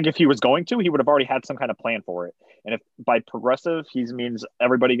think if he was going to, he would have already had some kind of plan for it. And if by progressive, he means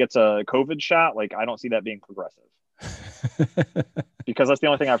everybody gets a COVID shot, like, I don't see that being progressive because that's the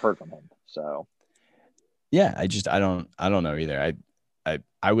only thing I've heard from him. So, Yeah, I don't know either.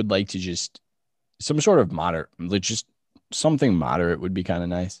 I would like to just some sort of moderate, like just something moderate would be kind of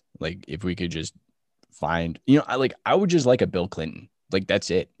nice. Like if we could just find, I would just like a Bill Clinton. Like that's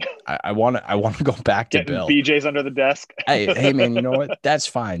it. I want to go back to getting Bill. BJ's under the desk. Hey man, you know what? That's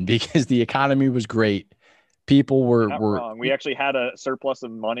fine because the economy was great. People You're not were wrong. We actually had a surplus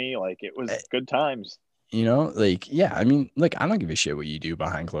of money. Like, it was good times. like, yeah, I mean, like, I don't give a shit what you do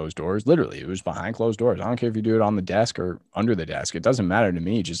behind closed doors. Literally, it was behind closed doors. I don't care if you do it on the desk or under the desk. It doesn't matter to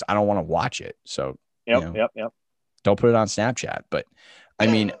me. Just, I don't want to watch it. So, Yep. don't put it on Snapchat. But I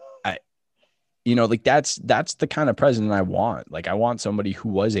mean, like that's the kind of president I want. Like, I want somebody who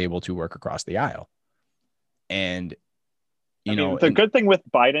was able to work across the aisle. And, the good thing with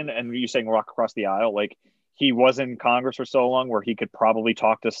Biden and you saying walk across the aisle, like, he was in Congress for so long where he could probably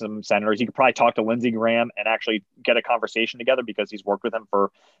talk to some senators. He could probably talk to Lindsey Graham and actually get a conversation together because he's worked with him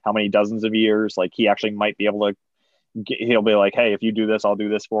for how many dozens of years. Like, he actually might be able to he'll be like, hey, if you do this, I'll do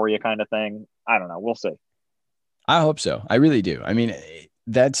this for you kind of thing. I don't know. We'll see. I hope so. I really do. I mean,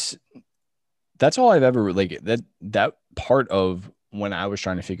 that's all I've ever like that part of when I was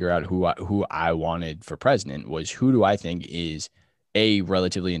trying to figure out who I wanted for president was who do I think is A,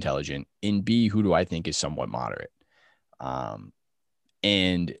 relatively intelligent, and B, who do I think is somewhat moderate. And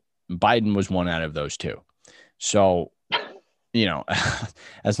Biden was one out of those two. So,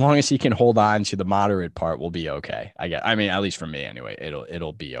 as long as he can hold on to the moderate part, we'll be okay. I mean, at least for me anyway,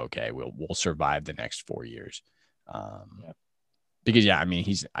 it'll be okay. We'll survive the next 4 years. Because I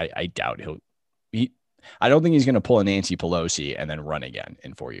mean, I doubt I don't think he's going to pull a Nancy Pelosi and then run again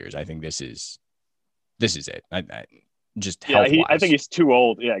in 4 years. I think this is it. Just health-wise. I think he's too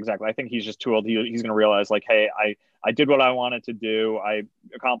old. Yeah, exactly. I think he's just too old. He's going to realize, like, hey, I did what I wanted to do. I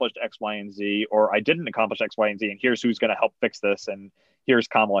accomplished X, Y, and Z, or I didn't accomplish X, Y, and Z, and here's who's going to help fix this. And here's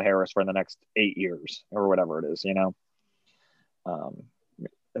Kamala Harris for the next 8 years or whatever it is, And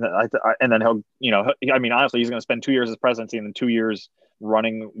then he'll, I mean, honestly, he's going to spend 2 years as presidency and then 2 years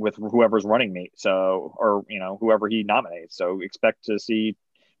running with whoever's running mate. So, or, whoever he nominates. So expect to see,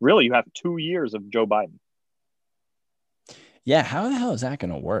 really, you have 2 years of Joe Biden. Yeah. How the hell is that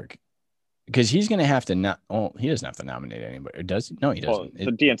going to work? Because he's going to have to he doesn't have to nominate anybody. Or does he? No, he doesn't. Well,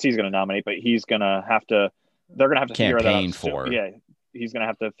 the DNC is going to nominate, but he's going to have to, they're going to have to figure that out. For. Yeah. He's going to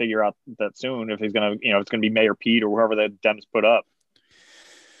have to figure out that soon if he's going to, it's going to be Mayor Pete or whoever the Dems put up.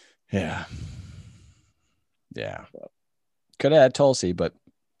 Yeah. Yeah. Could have had Tulsi, but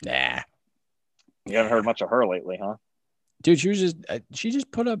nah. You haven't heard much of her lately, huh? Dude, she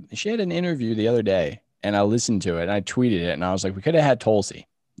just put up, she had an interview the other day and I listened to it and I tweeted it and I was like, we could have had Tulsi.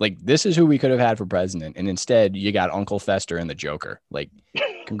 Like, this is who we could have had for president. And instead you got Uncle Fester and the Joker. Like,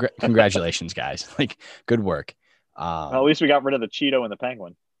 congratulations, guys. Like, good work. Well, at least we got rid of the Cheeto and the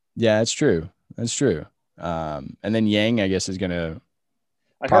Penguin. Yeah, that's true. That's true. And then Yang, I guess, is going to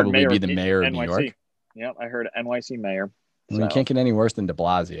probably be the mayor of New York. Yeah, I heard NYC mayor. So. Well, you can't get any worse than de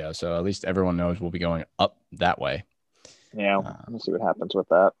Blasio. So at least everyone knows we'll be going up that way. Yeah, we'll see what happens with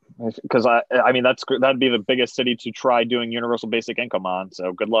that. Because I mean, that'd be the biggest city to try doing universal basic income on.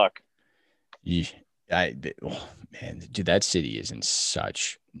 So good luck. Man, dude, that city is in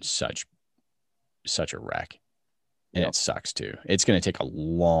such a wreck, and it sucks too. It's going to take a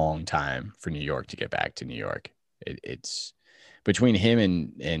long time for New York to get back to New York. It's between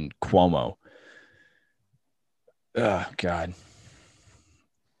him and Cuomo. Oh God.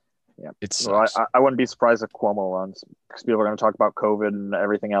 Yeah, I wouldn't be surprised if Cuomo runs because people are going to talk about COVID and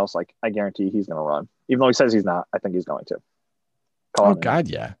everything else. Like, I guarantee he's going to run, even though he says he's not. I think he's going to. God,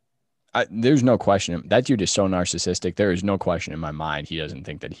 yeah. There's no question. That dude is so narcissistic. There is no question in my mind he doesn't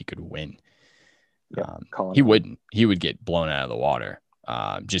think that he could win. Yeah, he wouldn't. He would get blown out of the water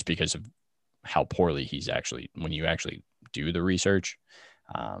just because of how poorly he's actually. When you actually do the research.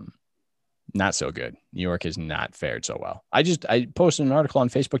 Not so good. New York has not fared so well. I posted an article on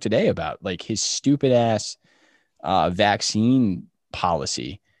Facebook today about like his stupid ass vaccine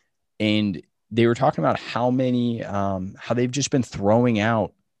policy. And they were talking about how they've just been throwing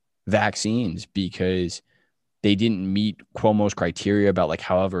out vaccines because they didn't meet Cuomo's criteria about like,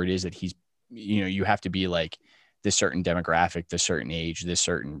 however it is that he's, you have to be like this certain demographic, this certain age, this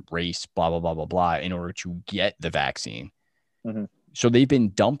certain race, blah, blah, blah, blah, blah, in order to get the vaccine. Mm-hmm. So they've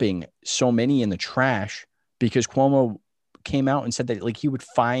been dumping so many in the trash because Cuomo came out and said that like he would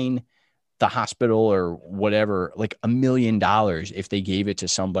fine the hospital or whatever, like $1 million if they gave it to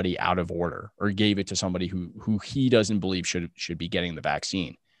somebody out of order or gave it to somebody who he doesn't believe should be getting the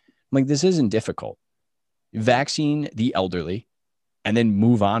vaccine. Like, this isn't difficult. Vaccine the elderly and then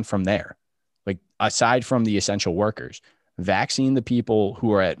move on from there. Like, aside from the essential workers, vaccine the people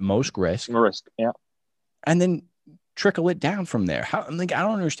who are at most risk. Yeah. And then trickle it down from there. I don't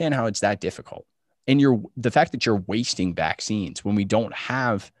understand how it's that difficult. And the fact that you're wasting vaccines when we don't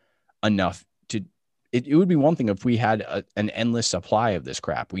have enough to, it would be one thing if we had an endless supply of this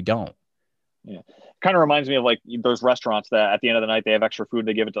crap. We don't. Yeah. Kind of reminds me of like those restaurants that at the end of the night, they have extra food.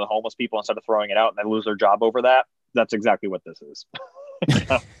 They give it to the homeless people instead of throwing it out and they lose their job over that. That's exactly what this is.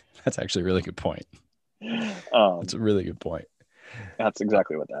 That's actually a really good point. That's a really good point. That's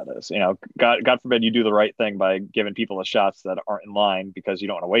exactly what that is. God forbid you do the right thing by giving people the shots that aren't in line because you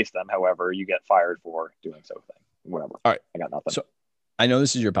don't want to waste them. However, you get fired for doing so. Whatever. All right. I got nothing. So I know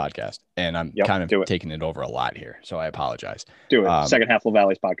this is your podcast and I'm kind of taking it over a lot here. So I apologize. Do it. Second half of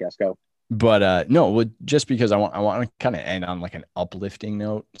Valley's podcast. Go. But no, just because I want to kind of end on like an uplifting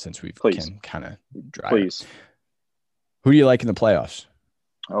note since we've can kind of drive. Please. Who do you like in the playoffs?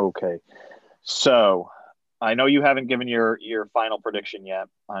 Okay. So I know you haven't given your final prediction yet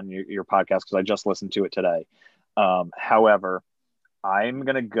on your podcast because I just listened to it today. However, I'm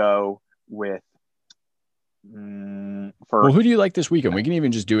going to go with well, who do you like this weekend? We can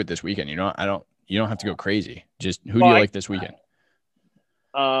even just do it this weekend. You don't have to go crazy. Just who do you like this weekend?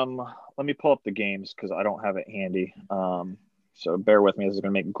 Let me pull up the games because I don't have it handy. So bear with me. This is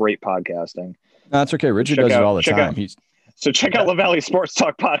going to make great podcasting. No, that's okay. Richard does it all the time. So check out the Valley Sports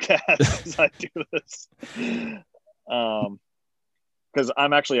Talk podcast as I do this. Because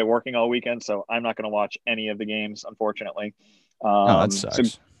I'm actually working all weekend, so I'm not going to watch any of the games, unfortunately. That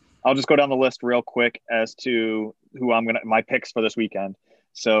sucks. So I'll just go down the list real quick as to who my picks for this weekend.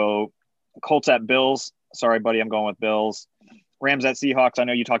 So Colts at Bills. Sorry, buddy, I'm going with Bills. Rams at Seahawks. I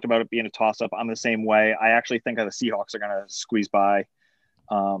know you talked about it being a toss-up. I'm the same way. I actually think the Seahawks are going to squeeze by.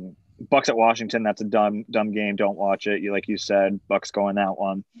 Bucks at Washington. That's a dumb game. Don't watch it. Like you said, Bucks going that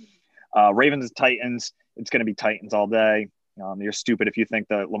one. Ravens at Titans. It's going to be Titans all day. You're stupid if you think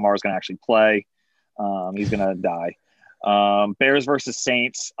that Lamar is going to actually play. He's going to die. Bears versus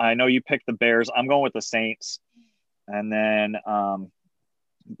Saints. I know you picked the Bears. I'm going with the Saints. And then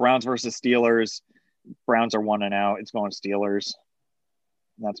Browns versus Steelers. Browns are 1-0. It's going Steelers.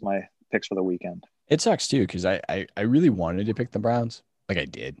 That's my picks for the weekend. It sucks too because I really wanted to pick the Browns. Like I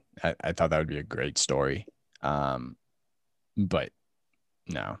did. I thought that would be a great story. But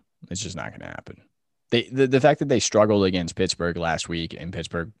no, it's just not going to happen. The fact that they struggled against Pittsburgh last week and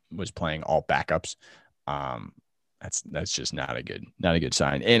Pittsburgh was playing all backups, that's just not a good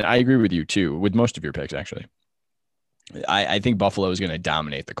sign. And I agree with you too, with most of your picks, actually. I think Buffalo is going to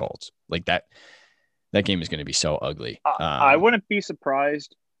dominate the Colts. Like that game is going to be so ugly. I wouldn't be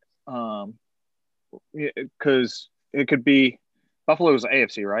surprised because it could be Buffalo's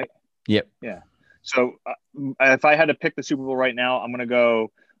AFC, right? Yep. Yeah. So if I had to pick the Super Bowl right now, I'm going to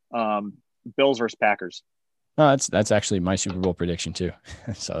go Bills versus Packers. No, that's actually my Super Bowl prediction too.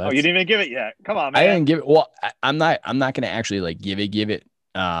 So you didn't even give it yet. Come on, man. I didn't give it. Well, I'm not going to actually like give it.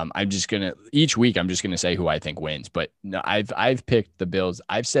 I'm just going to each week I'm just going to say who I think wins. But no, I've picked the Bills.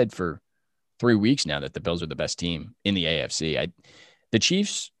 I've said for 3 weeks now that the Bills are the best team in the AFC. The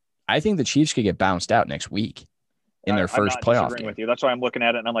Chiefs. I think the Chiefs could get bounced out next week in their first playoff game. With you. That's why I'm looking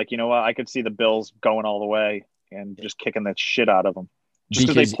at it and I'm like, you know what? I could see the Bills going all the way and just kicking that shit out of them. Just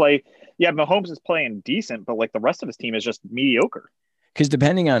because they play. Yeah, Mahomes is playing decent, but like the rest of his team is just mediocre. Because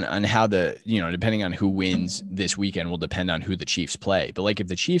depending on how depending on who wins this weekend will depend on who the Chiefs play. But like if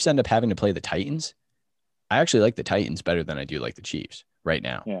the Chiefs end up having to play the Titans, I actually like the Titans better than I do like the Chiefs right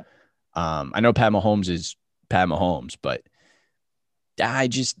now. Yeah. I know Pat Mahomes is Pat Mahomes, but I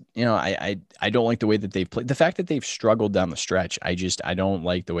just, I don't like the way that they've played. The fact that they've struggled down the stretch, I don't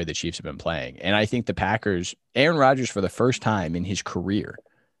like the way the Chiefs have been playing. And I think the Packers, Aaron Rodgers for the first time in his career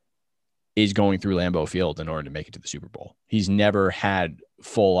is going through Lambeau Field in order to make it to the Super Bowl. He's never had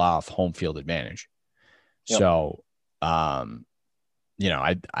full off home field advantage. Yep. So I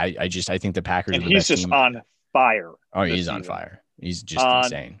think the Packers And are the he's best just team. on fire. Oh, he's season. on fire. He's just on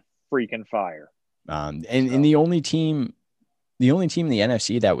insane. Freaking fire. And the only team in the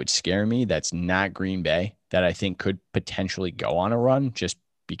NFC that would scare me that's not Green Bay that I think could potentially go on a run just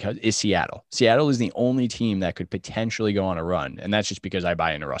because is Seattle. Seattle is the only team that could potentially go on a run, and that's just because I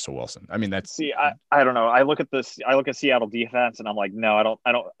buy into Russell Wilson. I mean, I don't know. I look at Seattle defense, and I'm like, no, I don't.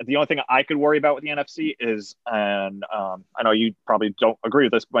 The only thing I could worry about with the NFC is, and I know you probably don't agree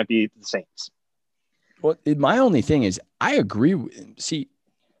with this, might be the Saints. Well, my only thing is I agree. See,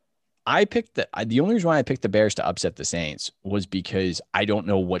 I picked the only reason why I picked the Bears to upset the Saints was because I don't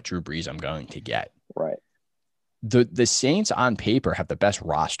know what Drew Brees I'm going to get. Right. The Saints on paper have the best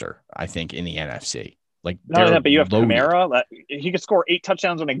roster, I think, in the NFC. Like, not only that, but you have Kamara. He could score 8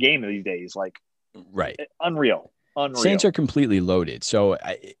 touchdowns in a game these days. Like, right, unreal. Saints are completely loaded, so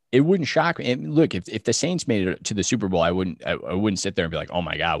it wouldn't shock me. And look, if the Saints made it to the Super Bowl, I wouldn't sit there and be like, oh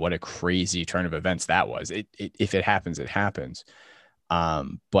my God, what a crazy turn of events that was. If it happens, it happens.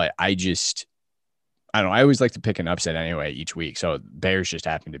 But I don't know. I always like to pick an upset anyway each week. So Bears just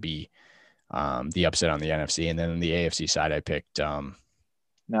happen to be the upset on the NFC, and then on the AFC side, I picked. Now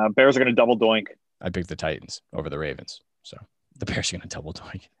Bears are going to double doink. I picked the Titans over the Ravens, so the Bears are going to double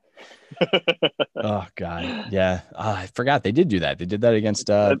doink. Oh God, yeah. I forgot they did do that. They did that against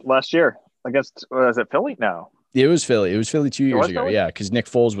last year against was it Philly? No, it was Philly. It was Philly 2 years ago. Philly? Yeah, because Nick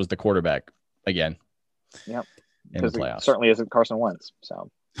Foles was the quarterback again. Yep. In the playoffs. It certainly isn't Carson Wentz. So,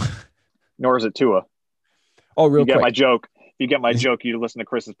 nor is it Tua. Oh, real quick. You get my joke. You listen to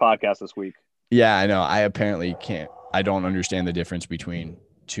Chris's podcast this week. Yeah, I know. I apparently can't. I don't understand the difference between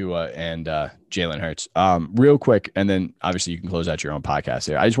Tua and Jalen Hurts. Real quick, and then obviously you can close out your own podcast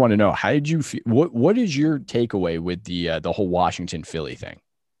there. I just want to know, how did you feel? What is your takeaway with the whole Washington Philly thing?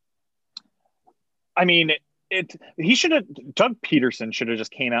 I mean, Doug Peterson should have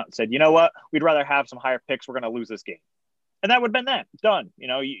just came out and said, you know what, we'd rather have some higher picks. We're going to lose this game, and that would have been that done. You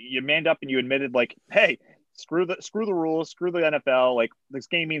know, you manned up and you admitted, like, hey, screw the rules, screw the NFL. Like, this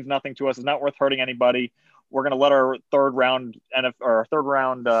game means nothing to us. It's not worth hurting anybody. We're going to let our third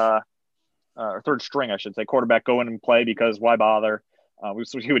string, I should say, quarterback go in and play, because why bother? We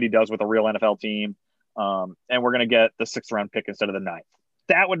see what he does with a real NFL team. And we're going to get the 6th round pick instead of the 9th.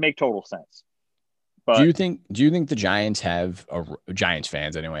 That would make total sense. But do you think the Giants Giants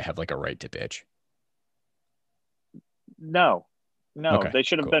fans anyway have like a right to bitch? No, okay, they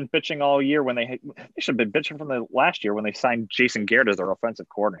should have been bitching all year when they should have been bitching from the last year when they signed Jason Garrett as their offensive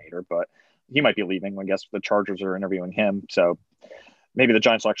coordinator, but he might be leaving. I guess the Chargers are interviewing him. So maybe the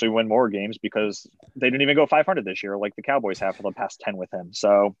Giants will actually win more games because they didn't even go 500 this year, like the Cowboys have for the past 10 with him.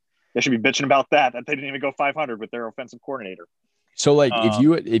 So they should be bitching about that they didn't even go 500 with their offensive coordinator. So, like,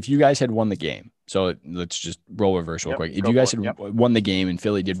 if you guys had won the game, so let's just roll reverse real quick. If you guys had won the game and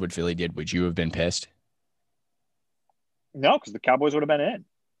Philly did what Philly did, would you have been pissed? No, because the Cowboys would have been in,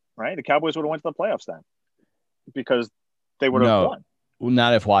 right? The Cowboys would have went to the playoffs then, because they would have won. Well,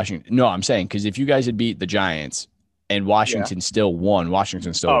 not if Washington. No, I'm saying because if you guys had beat the Giants and Washington still won,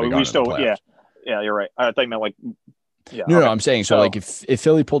 Washington still would have gone to the playoffs. Yeah, you're right. I think like, yeah. No, I'm saying so like if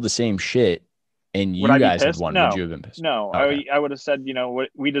Philly pulled the same shit and you guys had won, would you have been pissed? No, okay. I would have said, you know,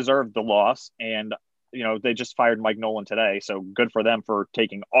 we deserved the loss, and you know they just fired Mike Nolan today, so good for them for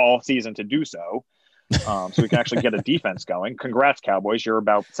taking all season to do so. So we can actually get a defense going. Congrats, Cowboys! You're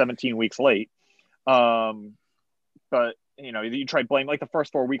about 17 weeks late. But you know, you try to blame like the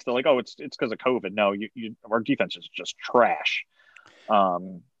first 4 weeks. They're like, oh, it's because of COVID. No, our defense is just trash.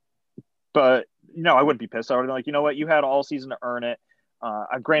 But you know, I wouldn't be pissed. I would have been like, you know what, you had all season to earn it.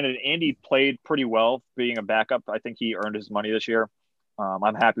 Granted, Andy played pretty well being a backup. I think he earned his money this year.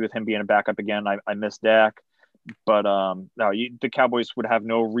 I'm happy with him being a backup again. I miss Dak. But no, the Cowboys would have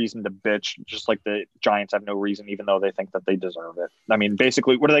no reason to bitch, just like the Giants have no reason, even though they think that they deserve it. I mean,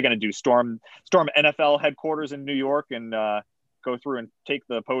 basically, what are they going to do? Storm NFL headquarters in New York and go through and take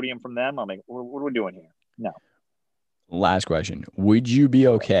the podium from them? I mean, what are we doing here? No. Last question. Would you be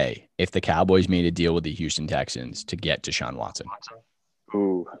okay if the Cowboys made a deal with the Houston Texans to get Deshaun Watson?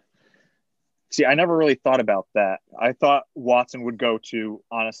 Ooh. See, I never really thought about that. I thought Watson would go to,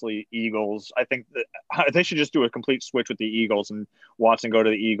 honestly, Eagles. I think that they should just do a complete switch with the Eagles and Watson go to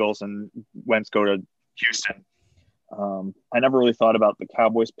the Eagles and Wentz go to Houston. I never really thought about the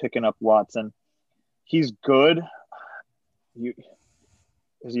Cowboys picking up Watson. He's good.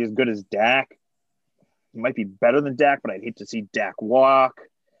 Is he as good as Dak? He might be better than Dak, but I'd hate to see Dak walk.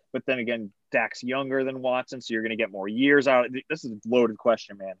 But then again, Dak's younger than Watson, so you're going to get more years out. This is a loaded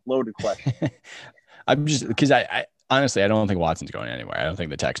question, man. Loaded question. I'm just because Honestly, I don't think Watson's going anywhere. I don't think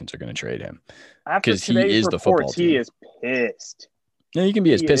the Texans are going to trade him After because he today's is the football reports, he team. is pissed. Yeah, he can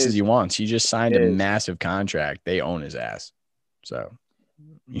be as He pissed as is he wants. He just signed a pissed. massive contract. They own his ass. So,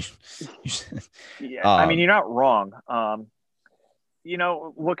 Yeah, I mean, you're not wrong.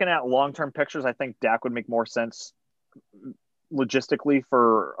 Looking at long-term pictures, I think Dak would make more sense logistically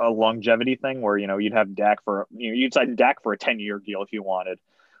for a longevity thing where, you'd have Dak you'd sign Dak for a 10-year deal if you wanted.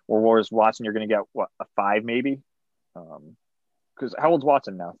 Or whereas Watson, you're going to get what, a 5 maybe? Because how old's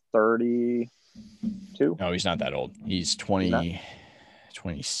Watson now? 32? No, he's not that old. He's 20,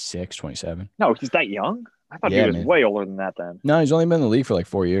 26, 27. No, he's that young? I thought he was way older than that then. No, he's only been in the league for like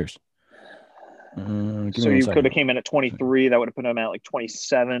 4 years. So you could have came in at 23. That would have put him at like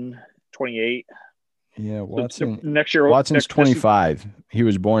 27, 28. Yeah, Watson. So next year, Watson's 25. He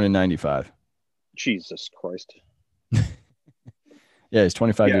was born in 95. Jesus Christ. Yeah, he's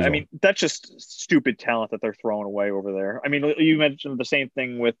 25 years old. I mean, that's just stupid talent that they're throwing away over there. I mean, you mentioned the same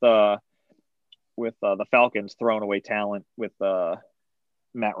thing with the Falcons throwing away talent with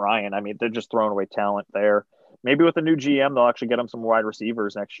Matt Ryan. I mean, they're just throwing away talent there. Maybe with the new GM, they'll actually get him some wide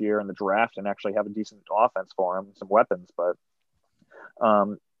receivers next year in the draft and actually have a decent offense for him, some weapons. But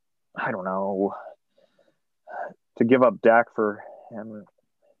I don't know. To give up Dak for him,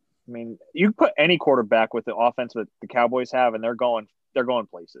 I mean, you put any quarterback with the offense that the Cowboys have, and they're going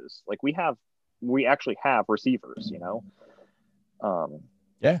places. Like we actually have receivers, Yeah. I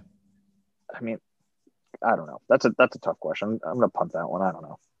mean, I don't know. That's a tough question. I'm gonna punt that one. I don't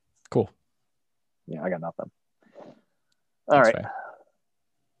know. Cool. Yeah, I got nothing. All right. Fair.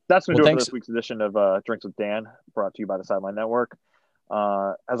 That's going to do it for this week's edition of Drinks with Dan, brought to you by the Sideline Network.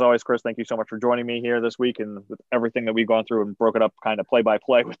 As always, Chris, thank you so much for joining me here this week and with everything that we've gone through and broke it up kind of play by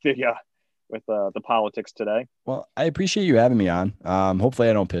play with the politics today. Well, I appreciate you having me on. Hopefully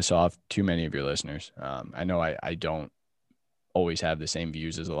I don't piss off too many of your listeners. I know I don't always have the same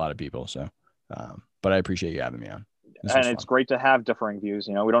views as a lot of people. So, but I appreciate you having me on. And it's great to have differing views.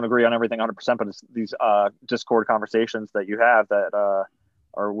 We don't agree on everything 100%, but it's these Discord conversations that you have that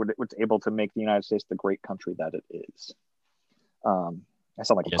are what's able to make the United States the great country that it is. I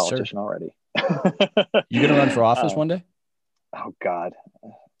sound like a politician already. You gonna run for office one day? Oh God,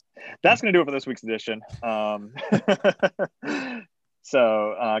 that's gonna do it for this week's edition.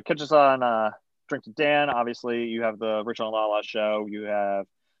 So catch us on Drink to Dan. Obviously, you have the Rich and Lala show. You have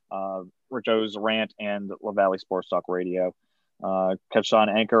Rich O's Rant and La Valley Sports Talk Radio. Catch us on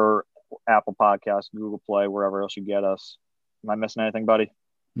Anchor, Apple Podcasts, Google Play, wherever else you get us. Am I missing anything, buddy?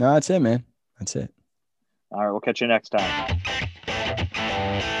 No, that's it, man. That's it. All right, we'll catch you next time.